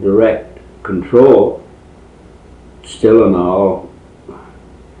little direct control. Still in all,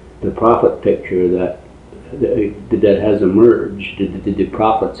 the profit picture that has emerged, the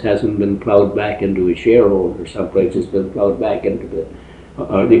profits hasn't been plowed back into a shareholder someplace. It's been plowed back into the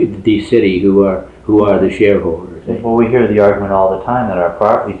city, who are the shareholders. Well, we hear the argument all the time that our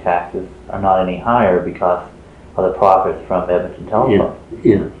property taxes are not any higher because of the profits from Edmonton Telephone.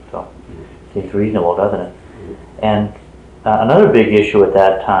 Yeah. So it seems reasonable, doesn't it? And another big issue at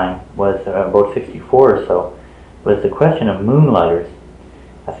that time was about 64 or so, was the question of moonlighters,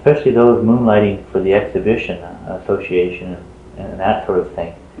 especially those moonlighting for the exhibition association and that sort of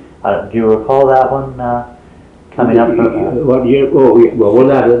thing. Do you recall that one coming up? What year? Well,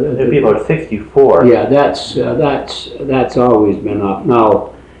 it'd be about 64. Yeah, that's always been up.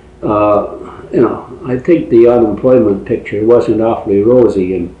 Now, I think the unemployment picture wasn't awfully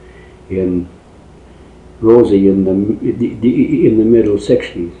rosy in the middle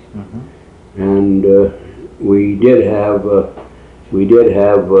 60s, and we did have, or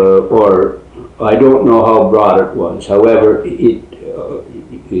I don't know how broad it was. However, it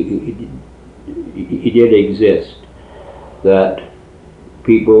did exist, that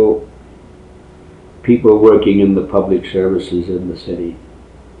people working in the public services in the city,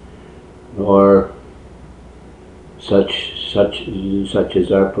 or such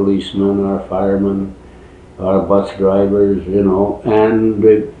as our policemen, our firemen, our bus drivers,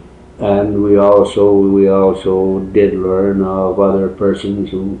 and we also did learn of other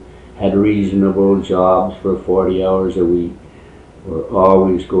persons who had reasonable jobs for 40 hours a week, were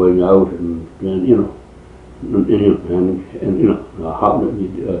always going out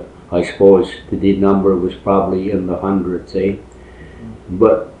I suppose the number was probably in the hundreds, eh?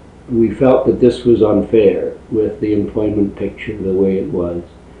 But we felt that this was unfair with the employment picture the way it was,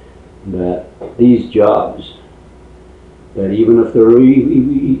 that these jobs, that even if they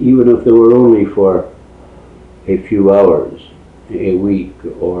were only for a few hours a week,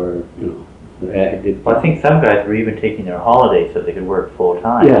 or I think some guys were even taking their holidays so they could work full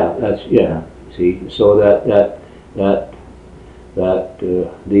time. Yeah, See, so that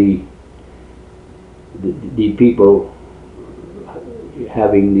the people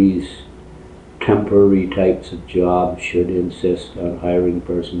having these temporary types of jobs should insist on hiring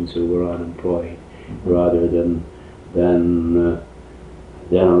persons who were unemployed, rather than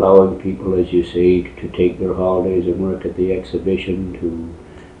allowing people, as you say, to take their holidays and work at the exhibition,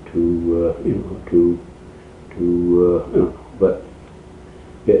 but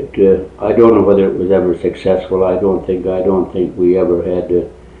I don't know whether it was ever successful. I don't think we ever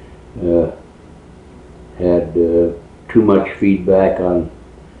had too much feedback on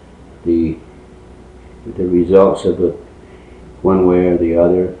the results of it, one way or the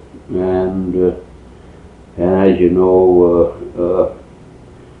other. And as you know,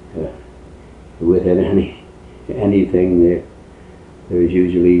 within anything, there's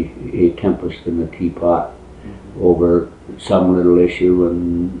usually a tempest in the teapot over some little issue,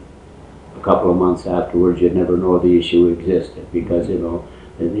 and a couple of months afterwards you never know the issue existed, because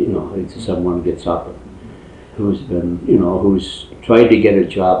it's someone gets up who's tried to get a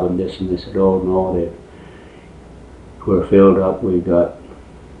job on this, and they said, oh no, we're filled up, we've got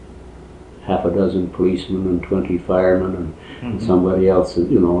half a dozen policemen and 20 firemen, and somebody else is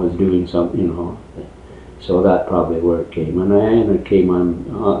doing something, so that probably where it came, and it came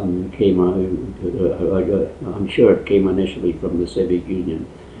I'm sure it came initially from the civic union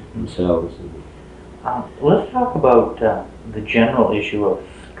themselves. Let's talk about the general issue of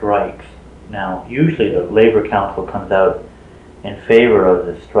strikes. Now, usually the Labor Council comes out in favor of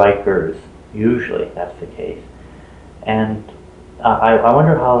the strikers. Usually that's the case. And I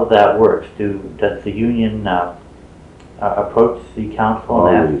wonder how that works. Does the union approach the council?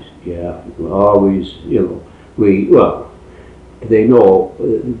 Always, yeah. Always, they know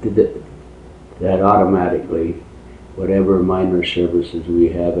that automatically, whatever minor services we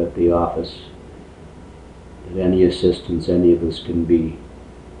have at the office, any assistance any of us can be,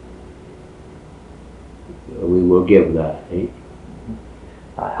 we will give that. Eh?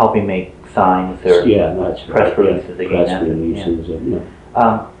 Helping make signs or that's press releases again. Press releases,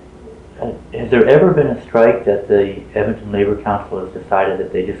 Has there ever been a strike that the Edmonton Labour Council has decided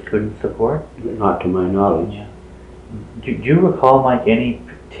that they just couldn't support? Not to my knowledge. Yeah. Do you recall, Mike, any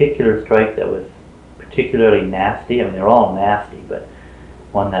particular strike that was particularly nasty? I mean, they're all nasty, but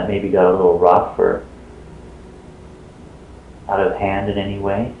one that maybe got a little rough or out of hand in any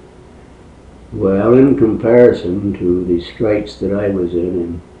way? Well, in comparison to the strikes that I was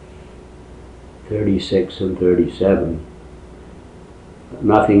in 36 and 37,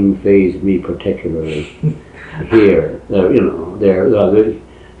 nothing fazed me particularly here.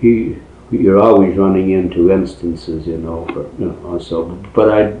 You're always running into instances, but now,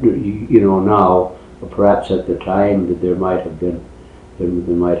 perhaps at the time, that there might have been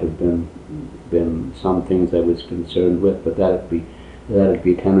some things I was concerned with, but that'd be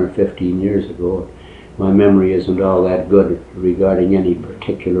 10 or 15 years ago. My memory isn't all that good regarding any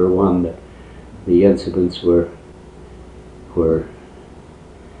particular one. That the incidents were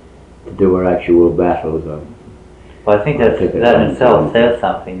there were actual battles on. Well, I think that in itself says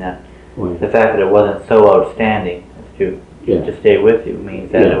something, that the fact that it wasn't so outstanding as to stay with you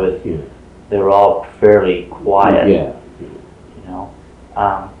means that they were all fairly quiet. Yeah.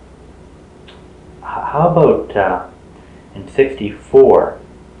 How about in '64,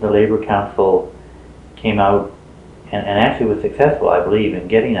 the Labour Council came out and actually was successful, I believe, in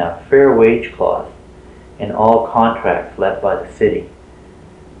getting a fair wage clause in all contracts let by the city.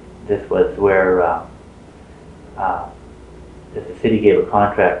 This was where if the city gave a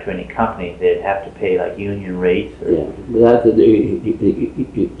contract to any company, they'd have to pay like union rates. That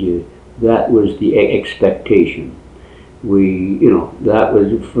was the expectation. That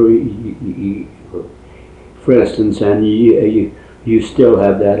was for instance, and you still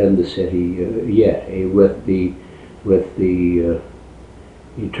have that in the city with the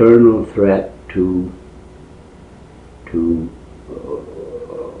eternal threat to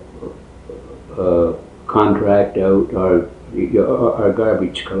contract out our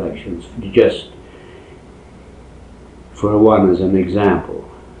garbage collections, just for one as an example.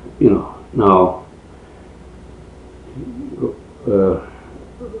 Now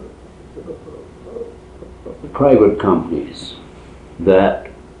private companies that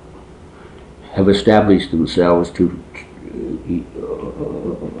have established themselves to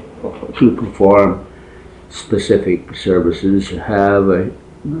perform specific services have a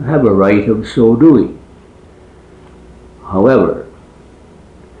right of so doing. However,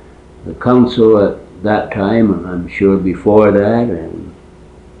 the council at that time, and I'm sure before that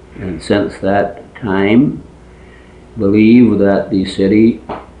and since that time, believe that the city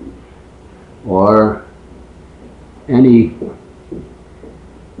or any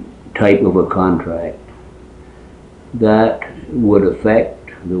type of a contract that would affect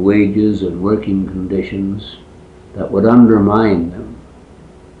the wages and working conditions that would undermine them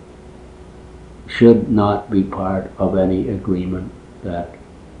should not be part of any agreement that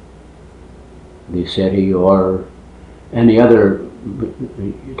the city or any other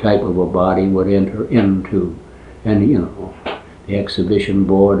type of a body would enter into. And the exhibition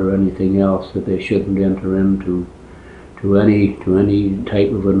board or anything else, that they shouldn't enter into any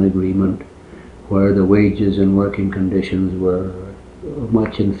type of an agreement where the wages and working conditions were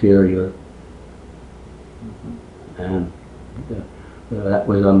much inferior, and that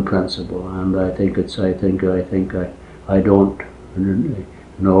was unprincipled. And I don't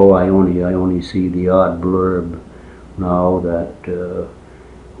know. I only see the odd blurb now that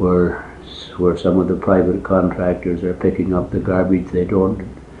where some of the private contractors are picking up the garbage. They don't,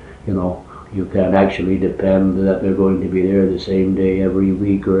 you can't actually depend that they're going to be there the same day every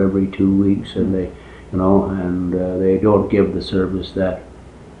week or every 2 weeks, and they don't give the service that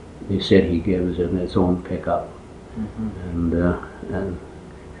the city gives in its own pickup. And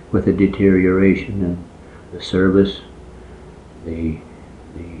with a deterioration in the service, the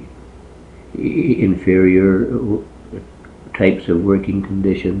inferior types of working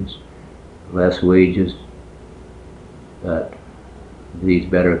conditions, less wages, that these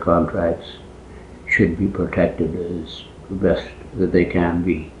better contracts should be protected as best that they can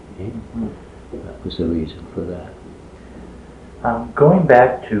be. That was the reason for that. Going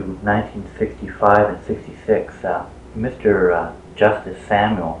back to 1965 and 66, Mr. Justice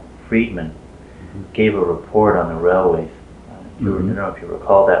Samuel Friedman gave a report on the railways. I don't know if you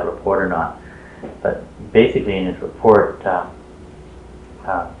recall that report or not, but basically in his report,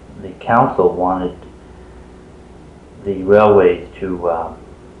 the council wanted the railways to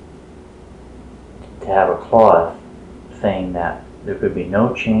have a clause saying that there could be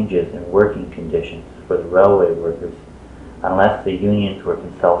no changes in working conditions for the railway workers unless the unions were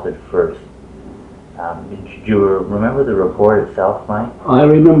consulted first. Do you remember the report itself, Mike? I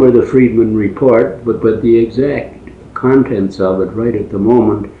remember the Friedman report, but the exact contents of it right at the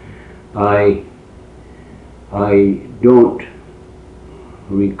moment, I don't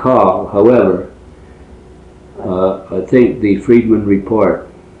recall. However, I think the Friedman report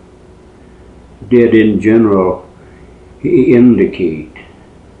did in general indicate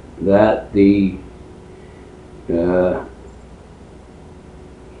that the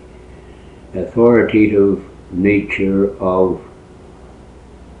authoritative nature of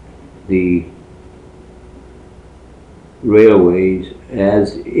the railways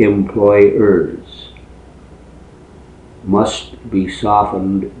as employers must be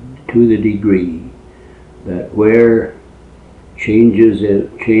softened to the degree that where changes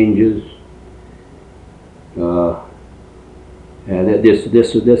and this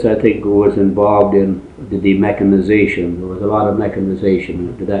I think was involved in the demechanization. There was a lot of mechanization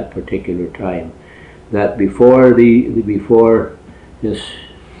at that particular time. That before this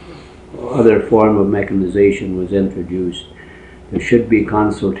other form of mechanization was introduced, there should be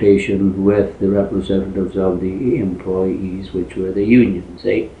consultation with the representatives of the employees, which were the unions,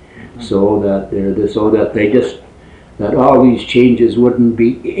 so that all these changes wouldn't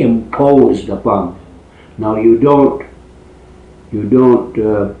be imposed upon them. Now you don't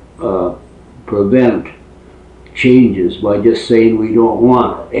prevent changes by just saying we don't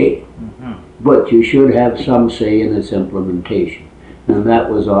want it, but you should have some say in its implementation. And that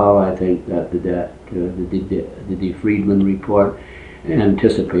was all I think that the Friedman report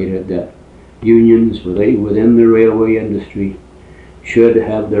anticipated, that unions within the railway industry should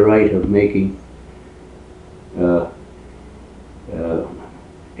have the right of making an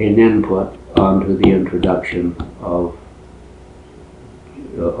input onto the introduction of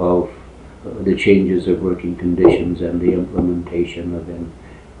the changes of working conditions and the implementation of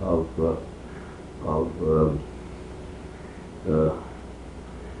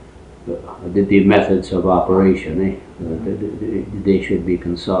the methods of operation. They should be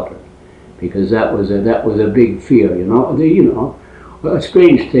consulted, because that was a big fear. A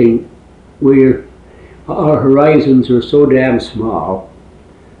strange thing, our horizons are so damn small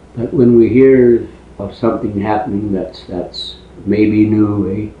that when we hear of something happening that's maybe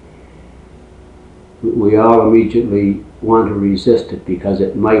new, we all immediately want to resist it because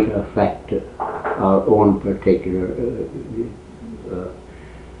it might affect our own particular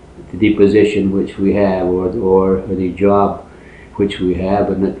the position which we have or the job which we have.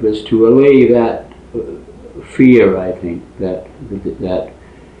 And it was to allay that fear, I think, that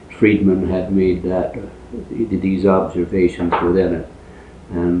Friedman had made these observations within it.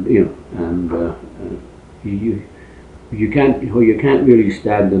 And you can't really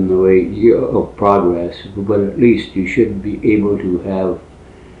stand in the way of progress, but at least you should be able to have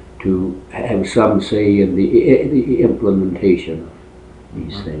to have some say in the implementation of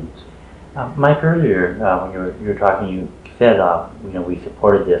these things. Mike, earlier when you were talking, you said we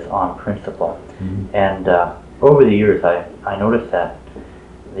supported this on principle, and over the years I noticed that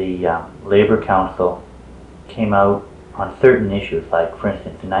the Labor Council came out on certain issues, like for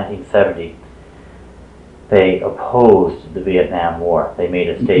instance in 1970 they opposed the Vietnam War. They made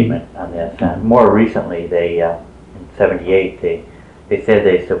a statement on this, and more recently they in 78 they said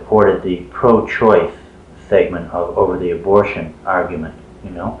they supported the pro-choice segment over the abortion argument,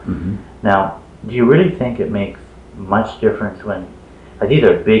 Now, do you really think it makes much difference when these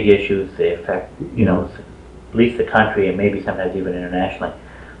are big issues, they affect, at least the country and maybe sometimes even internationally.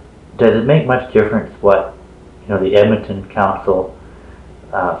 Does it make much difference what, the Edmonton Council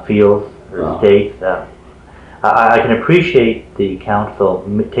feels or states? I can appreciate the council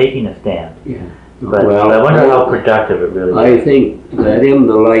taking a stand, but I wonder how productive it really is. I think that in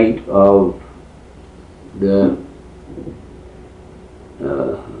the light of the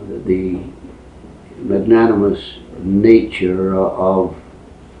magnanimous nature of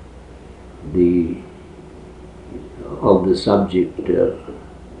the subject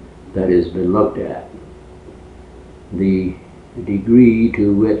that has been looked at, the degree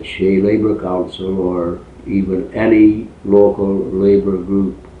to which a labor council or even any local labor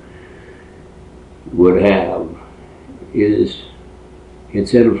group would have its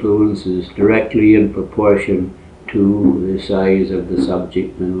influence is directly in proportion to the size of the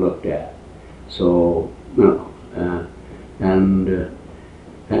subject being looked at. So, and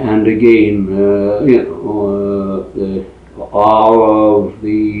again, all of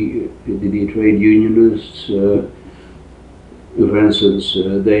the trade unionists, for instance,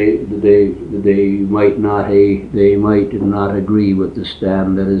 they might not agree with the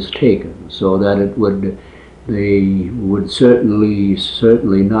stand that is taken, so that they would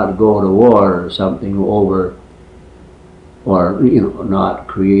certainly not go to war or something over, or not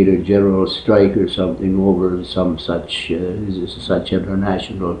create a general strike or something over some such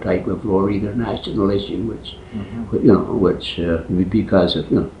international type of or either national issue, which because of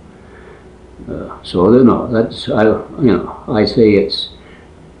so that's I say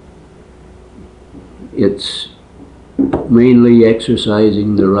it's mainly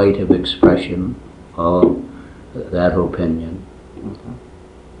exercising the right of expression of that opinion,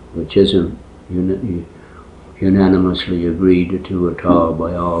 which isn't unanimously agreed to at all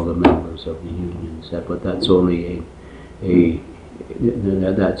by all the members of the unions. But that's only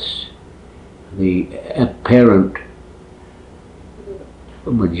that's the apparent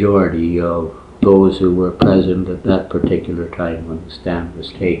majority of those who were present at that particular time when the stand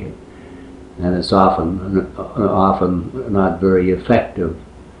was taken, and it's often not very effective.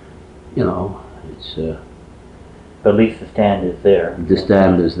 It's but at least the stand is there. The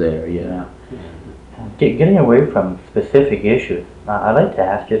stand is there, yeah. Getting away from specific issues, I'd like to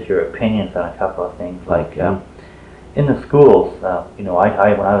ask just your opinions on a couple of things. Like in the schools, when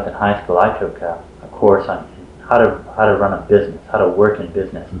I was in high school, I took a course on how to run a business, how to work in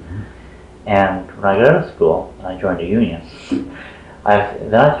business. And when I got out of school and I joined a union, then I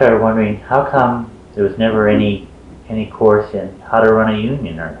started wondering how come there was never any course in how to run a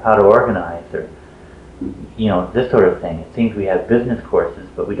union or how to organize or this sort of thing. It seems we have business courses,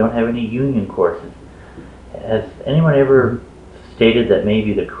 but we don't have any union courses. Has anyone ever stated that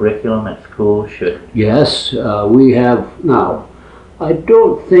maybe the curriculum at school should? Yes, we have now. I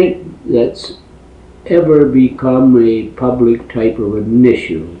don't think that's ever become a public type of an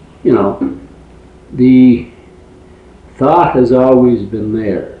issue. The thought has always been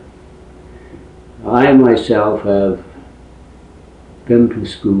there. I myself have been to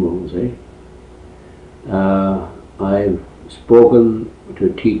schools. I've spoken to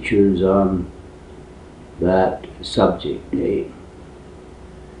teachers on that subject. A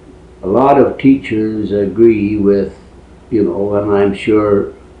lot of teachers agree with, and I'm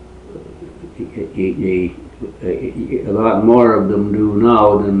sure a lot more of them do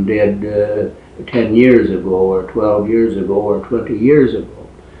now than did 10 years ago or 12 years ago or 20 years ago,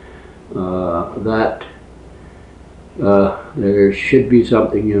 that there should be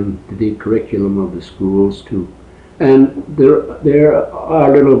something in the curriculum of the schools too. And there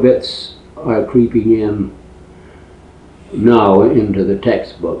are little bits are creeping in now into the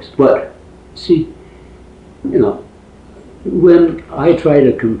textbooks. But see, when I try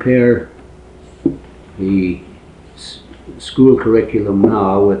to compare the school curriculum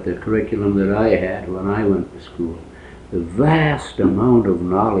now with the curriculum that I had when I went to school, the vast amount of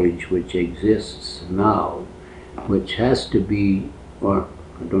knowledge which exists now, which has to be, or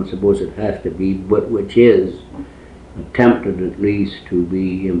I don't suppose it has to be, but which is attempted at least to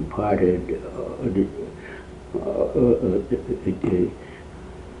be imparted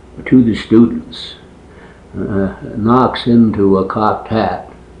to the students, knocks into a cocked hat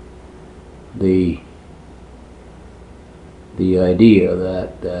the idea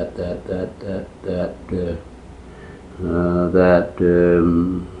that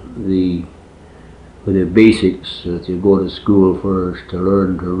the basics, that you go to school first to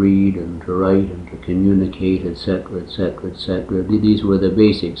learn to read and to write and to communicate, etc., etc., etc. These were the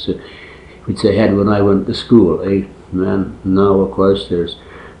basics which I had when I went to school. And now, of course, there's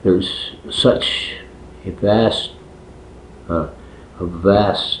such a vast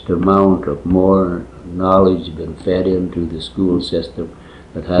amount of more knowledge been fed into the school system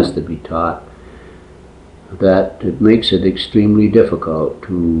that has to be taught, that it makes it extremely difficult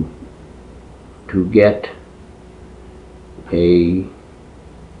to get a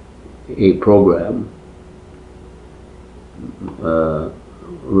program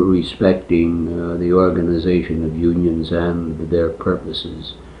respecting the organization of unions and their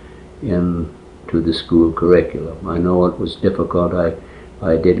purposes into the school curriculum. I know it was difficult. I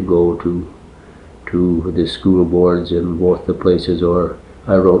did go to the school boards in both the places, or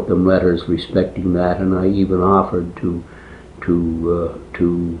I wrote them letters respecting that, and I even offered to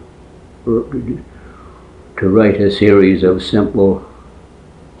write a series of simple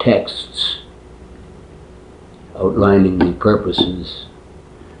texts outlining the purposes.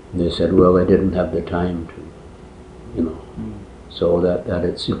 And they said, well, I didn't have the time to, so that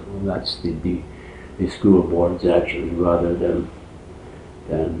it's that's the school boards actually, rather than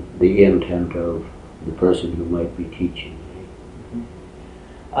the intent of the person who might be teaching.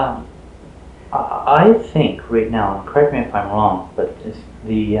 I think right now, and correct me if I'm wrong, but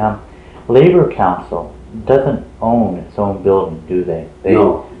the Labor Council doesn't own its own building, do they?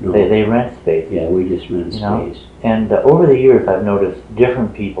 No. They rent space. Yeah, we just rent space. And over the years, I've noticed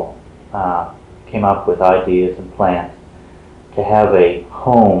different people came up with ideas and plans to have a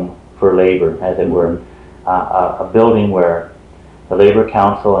home for labor, as it were, a building where the Labor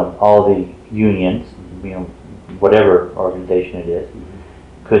Council and all the unions, whatever organization it is,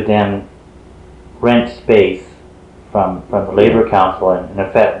 could then rent space from the Labor Council and in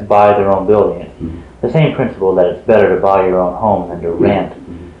effect buy their own building. It's the same principle that it's better to buy your own home than to rent.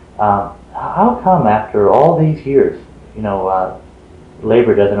 How come after all these years,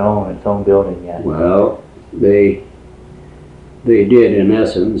 Labor doesn't own its own building yet? Well, they did in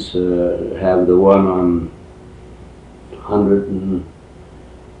essence have the one on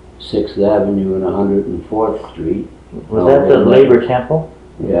 106th Avenue and 104th Street. Was that the Labor Temple?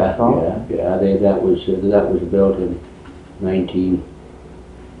 Yeah. That was built in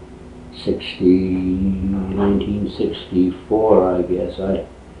 1964, I guess. I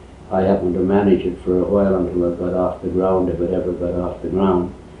happened to manage it for a while until it got off the ground, if it ever got off the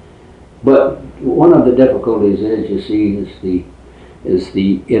ground. But one of the difficulties is, you see, is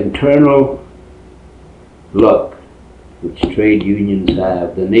the internal look which trade unions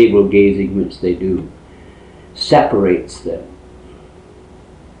have, the navel gazing which they do, separates them.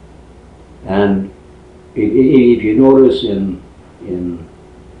 And if you notice in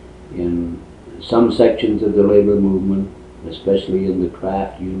some sections of the labor movement, especially in the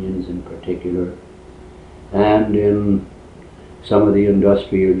craft unions in particular, and in some of the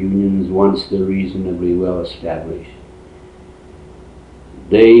industrial unions once they're reasonably well established,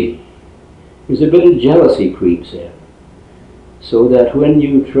 there's a bit of jealousy creeps in. So that when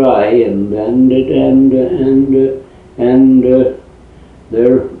you try and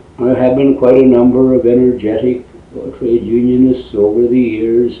there have been quite a number of energetic trade unionists over the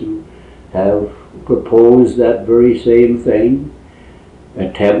years who have proposed that very same thing.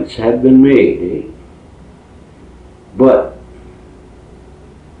 Attempts have been made, but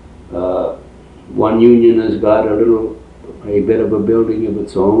one union has got a bit of a building of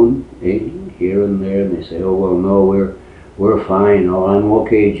its own, here and there, and they say, oh well, no, we're fine. Oh, I'm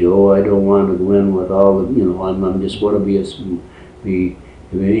okay, Joe. I don't want to go in with all the, I'm just want to be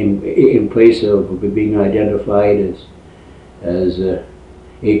in place of being identified as a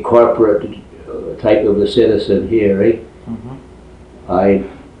corporate type of a citizen here, I'd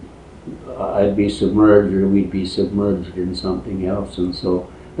be submerged, or we'd be submerged in something else, and so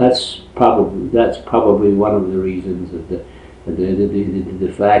that's probably one of the reasons of the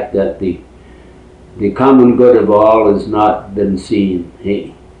fact that the common good of all has not been seen.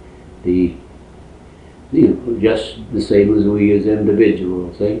 Just the same as we as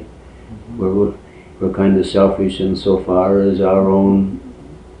individuals, we're kind of selfish insofar as our own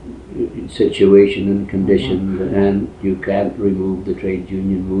situation and condition, and you can't remove the trade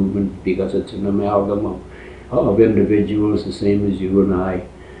union movement because it's an amalgam of individuals the same as you and I,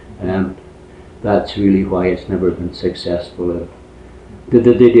 and that's really why it's never been successful. They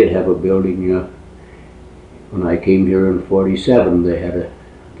did have a building. When I came here in '47, they had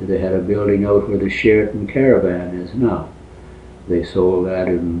a building out where the Sheraton Caravan is now. They sold that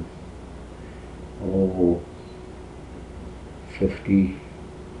in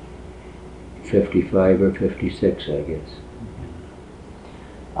 55 or 56, I guess.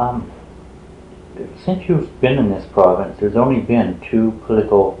 Since you've been in this province, there's only been two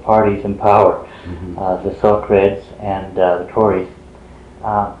political parties in power, the Sault Reds and the Tories.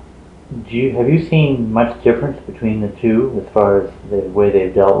 Have you seen much difference between the two as far as the way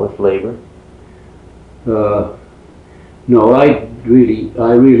they've dealt with labor? No, I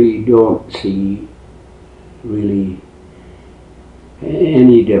really don't see really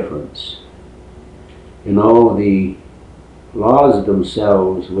any difference. You know, the laws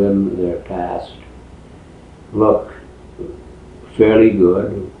themselves, when they're passed, look fairly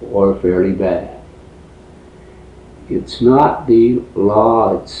good or fairly bad. It's not the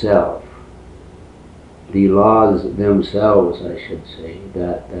law itself, the laws themselves, I should say,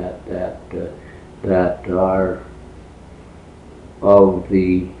 that are of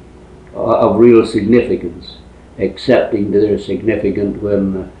real significance, excepting that they're significant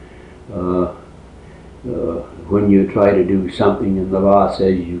when you try to do something and the law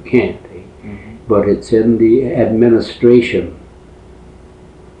says you can't. But it's in the administration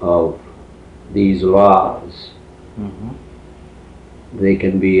of these laws. They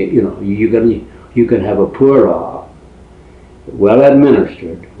can be, you can have a poor law, well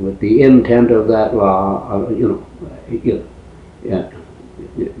administered, with the intent of that law,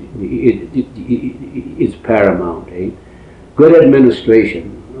 it's paramount. Good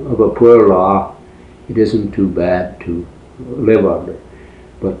administration of a poor law, it isn't too bad to live under.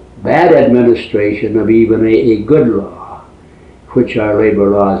 But bad administration of even a good law, which our labor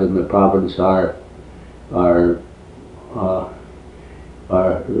laws in the province are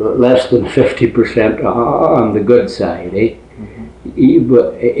less than 50% on the good side.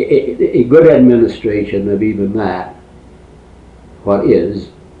 But a good administration of even that,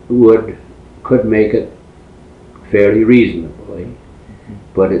 could make it fairly reasonable.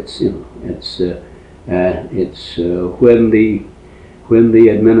 But it's when the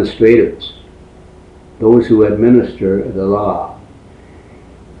administrators, those who administer the law,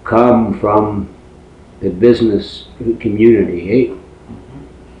 come from the business community,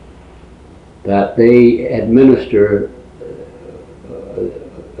 that they administer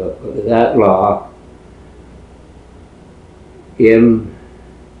that law in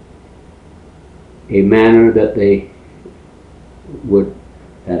a manner that they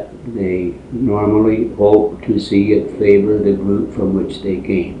normally hope to see it favor the group from which they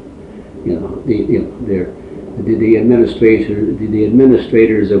came. The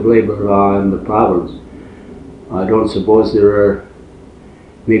administrators of labor law in the province. I don't suppose there are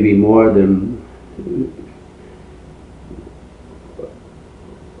maybe more than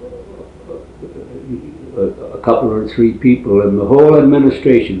a couple or three people in the whole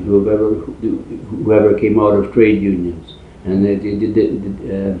administration who ever came out of trade unions, and they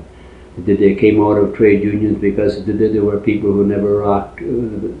came out of trade unions because there were people who never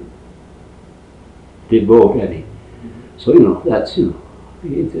did vote any. So that's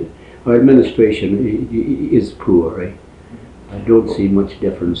our administration is poor. I don't see much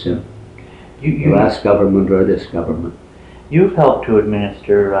difference in the last government or this government. You've helped to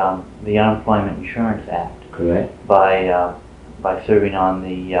administer the Unemployment Insurance Act. Correct. By serving on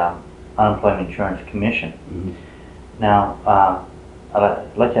the Unemployment Insurance Commission. Now,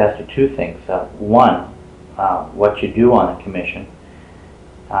 I'd like to ask you two things. One, what you do on the commission.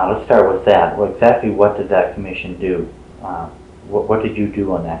 Let's start with that. What does that commission do? What did you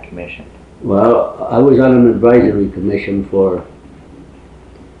do on that commission? Well, I was on an advisory commission for,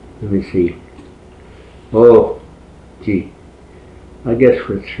 let me see, I guess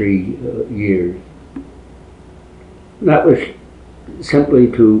for 3 years. That was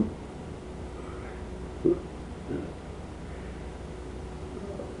simply to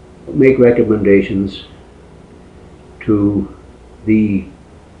make recommendations to the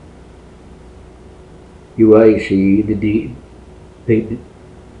UIC,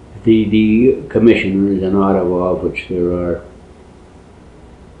 the commissioners in Ottawa, of which there are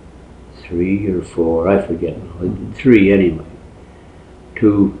 3 or 4, I forget now, 3 anyway,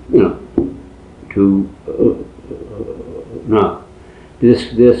 now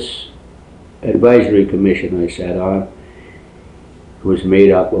this advisory commission I sat on was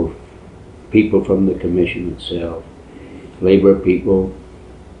made up of people from the commission itself, labor people,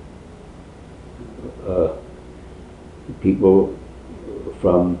 people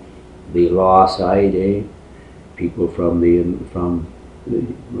from the law side, people from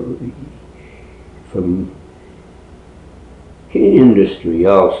industry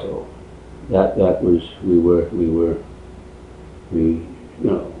also. That was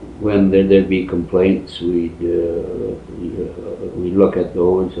when there'd be complaints, we'd look at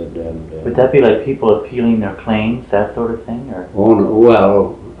those and. Would that be like people appealing their claims, that sort of thing, or? Oh no,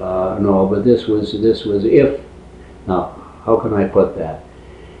 well, no, but this was if. Now, how can I put that?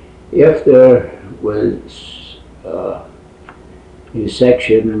 If there was a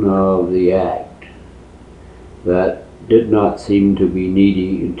section of the Act that did not seem to be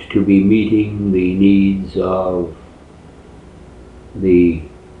meeting the needs of the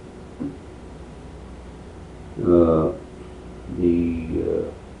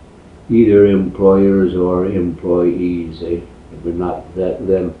either employers or employees,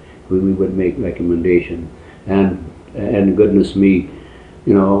 then we would make recommendation. And goodness me,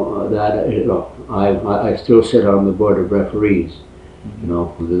 I still sit on the board of referees.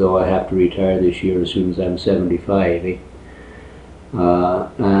 Though I have to retire this year as soon as I'm 75,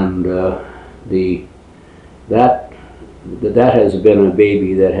 that has been a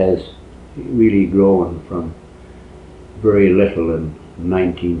baby that has really grown from very little in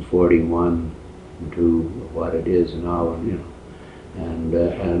 1941 to what it is now, and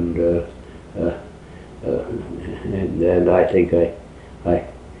I think I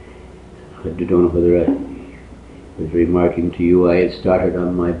don't know whether I was remarking to you, I had started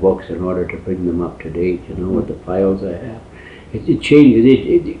on my books in order to bring them up to date, with the files I have. It changes.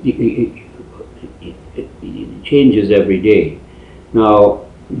 It changes every day. Now,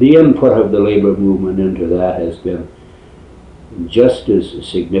 the input of the labor movement into that has been just as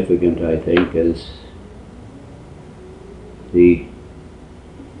significant, I think, as the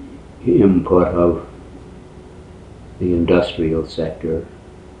input of the industrial sector.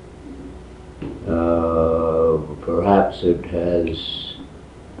 Perhaps it has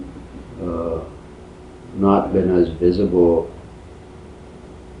not been as visible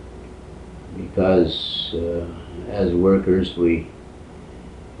because as workers we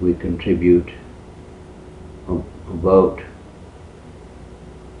contribute about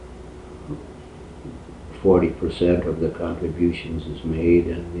 40% of the contributions is made,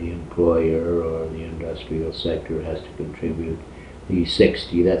 and the employer or the industrial sector has to contribute the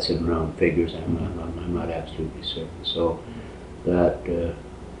 60. That's in round figures. I'm not absolutely certain. So that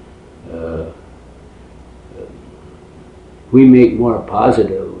we make more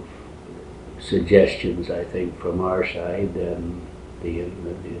positive suggestions, I think, from our side than the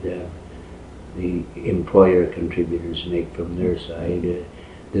employer contributors make from their side.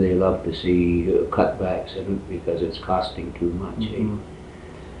 Do they love to see cutbacks in it because it's costing too much? Mm-hmm.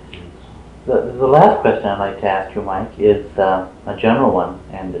 The last question I'd like to ask you, Mike, is a general one,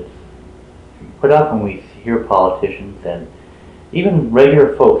 and it's quite often we hear politicians and even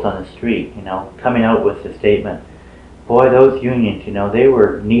regular folks on the street, coming out with the statement, boy, those unions, they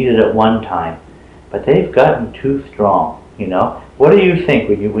were needed at one time, but they've gotten too strong, What do you think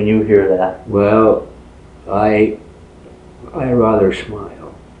when you hear that? Well, I rather smile.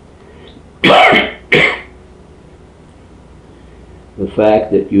 The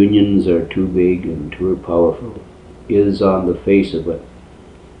fact that unions are too big and too powerful is, on the face of it,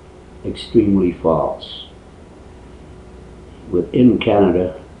 extremely false. Within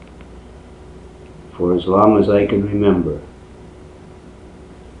Canada, for as long as I can remember,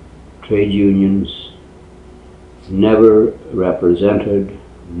 trade unions never represented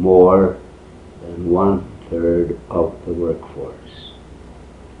more than 1/3 of the workforce.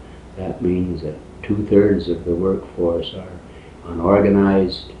 That means that 2/3 of the workforce are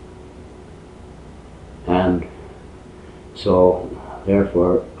unorganized, and so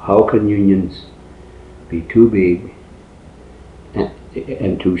therefore how can unions be too big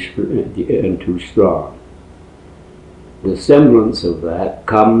and too strong? The semblance of that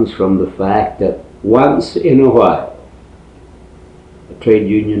comes from the fact that once in a while the trade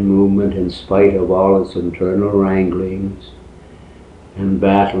union movement, in spite of all its internal wranglings and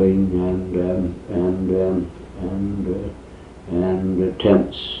battling and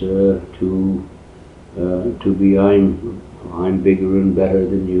attempts to be I'm bigger and better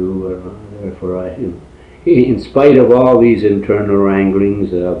than you, therefore in spite of all these internal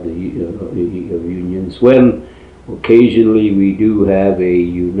wranglings of unions, when occasionally we do have a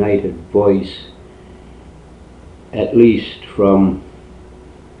united voice, at least from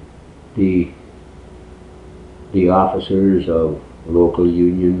the officers of local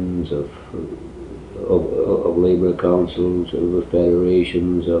unions, of labor councils, of the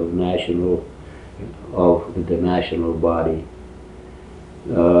federations, of national of the national body.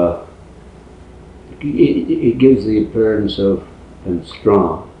 It gives the appearance of being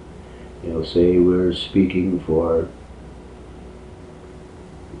strong. Say we're speaking for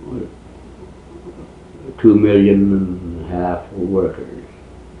 2.5 million workers.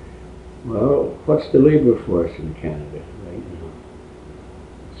 Well, what's the labor force in Canada right now?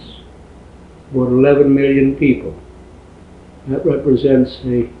 It's about 11 million people. That represents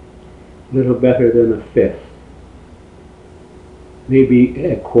a little better than a fifth, maybe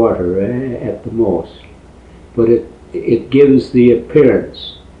a quarter at the most. But it gives the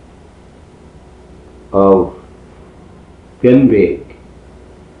appearance of being big,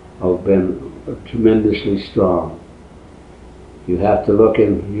 of being tremendously strong. You have to look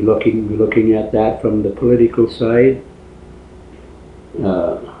in. You're looking at that from the political side.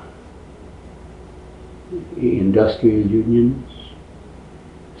 Industrial unions,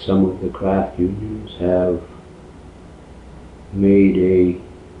 some of the craft unions have made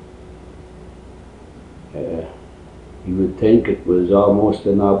you would think it was almost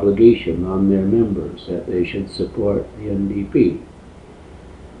an obligation on their members that they should support the NDP.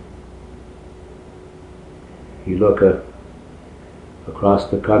 You look across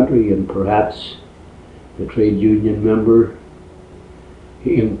the country, and perhaps the trade union member,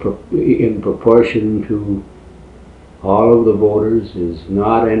 in proportion to all of the voters, is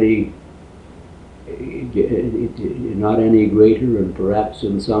not any greater, and perhaps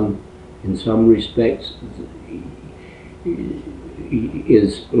in some respects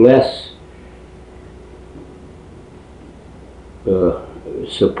is less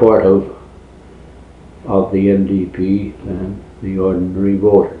supportive of the NDP than the ordinary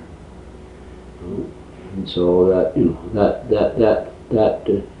voter. And so that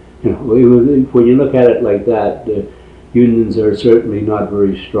when you look at it like that, unions are certainly not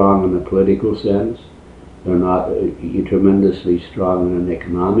very strong in a political sense. They're not tremendously strong in an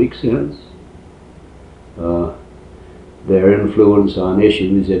economic sense. Their influence on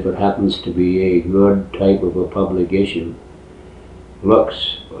issues, if it happens to be a good type of a public issue,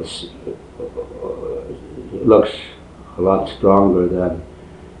 looks a lot stronger than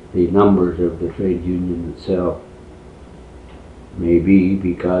the numbers of the trade union itself. Maybe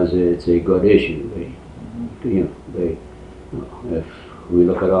because it's a good issue. If we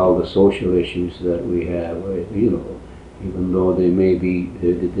look at all the social issues that we have, even though they may be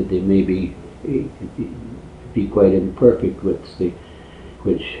quite imperfect, which the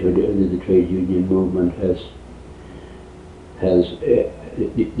trade union movement has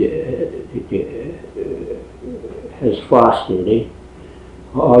fostered.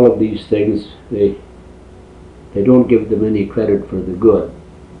 All of these things, they don't give them any credit for the good.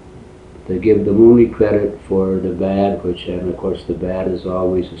 They give them only credit for the bad, and of course the bad is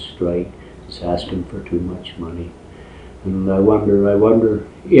always a strike. It's asking for too much money. And I wonder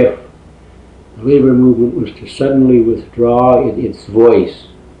if the labor movement was to suddenly withdraw its voice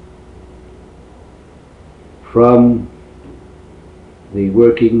from the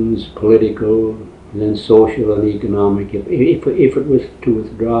workings, political, and then social and economic, if it was to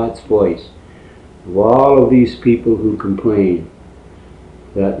withdraw its voice, of all of these people who complain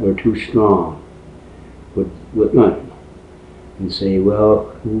that we're too strong, would not, and say,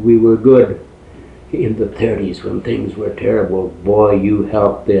 well, we were good in the 30s when things were terrible, boy, you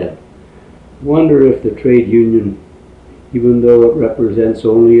helped them. Wonder if the trade union, even though it represents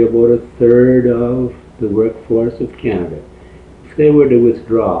only about 1/3 of the workforce of Canada, if they were to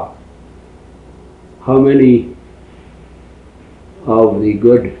withdraw, how many of the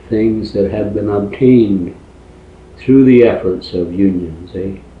good things that have been obtained through the efforts of unions,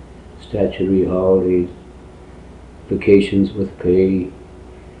 statutory holidays, vacations with pay,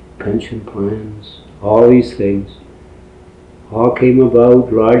 pension plans, all these things, all came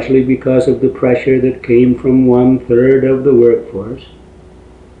about largely because of the pressure that came from 1/3 of the workforce,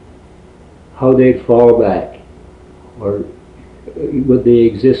 how they'd fall back, or would they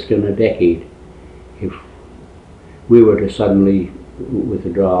exist in a decade if we were to suddenly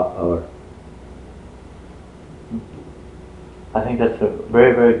withdraw our... I think that's a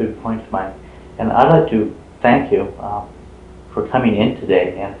very, very good point, Mike. And I'd like to thank you for coming in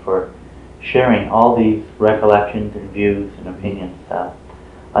today and for sharing all these recollections and views and opinions.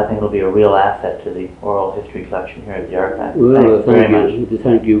 I think it'll be a real asset to the oral history collection here at the archive. Well,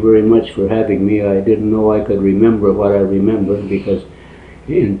 thank you very much for having me. I didn't know I could remember what I remembered, because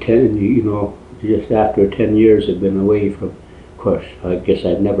just after 10 years I've been away from, of course, I guess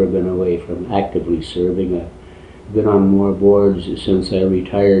I've never been away from actively serving. I've been on more boards since I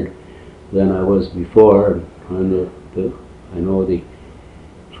retired than I was before. I know the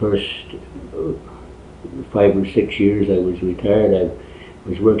first 5 or 6 years I was retired, I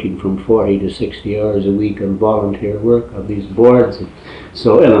was working from 40 to 60 hours a week on volunteer work on these boards.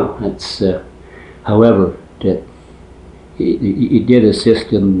 So, it's, however, that it did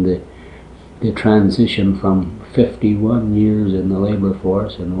assist in the transition from 51 years in the labour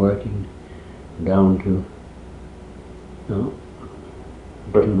force and working down to,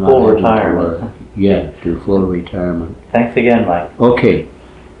 full retirement. To full retirement. Thanks again, Mike. Okay.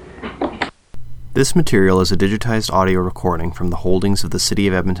 This material is a digitized audio recording from the holdings of the City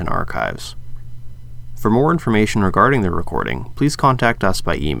of Edmonton Archives. For more information regarding the recording, please contact us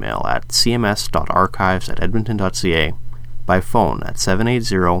by email at cms.archives@edmonton.ca, by phone at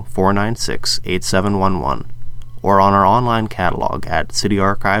 780-496-8711, or on our online catalog at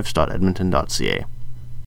cityarchives.edmonton.ca.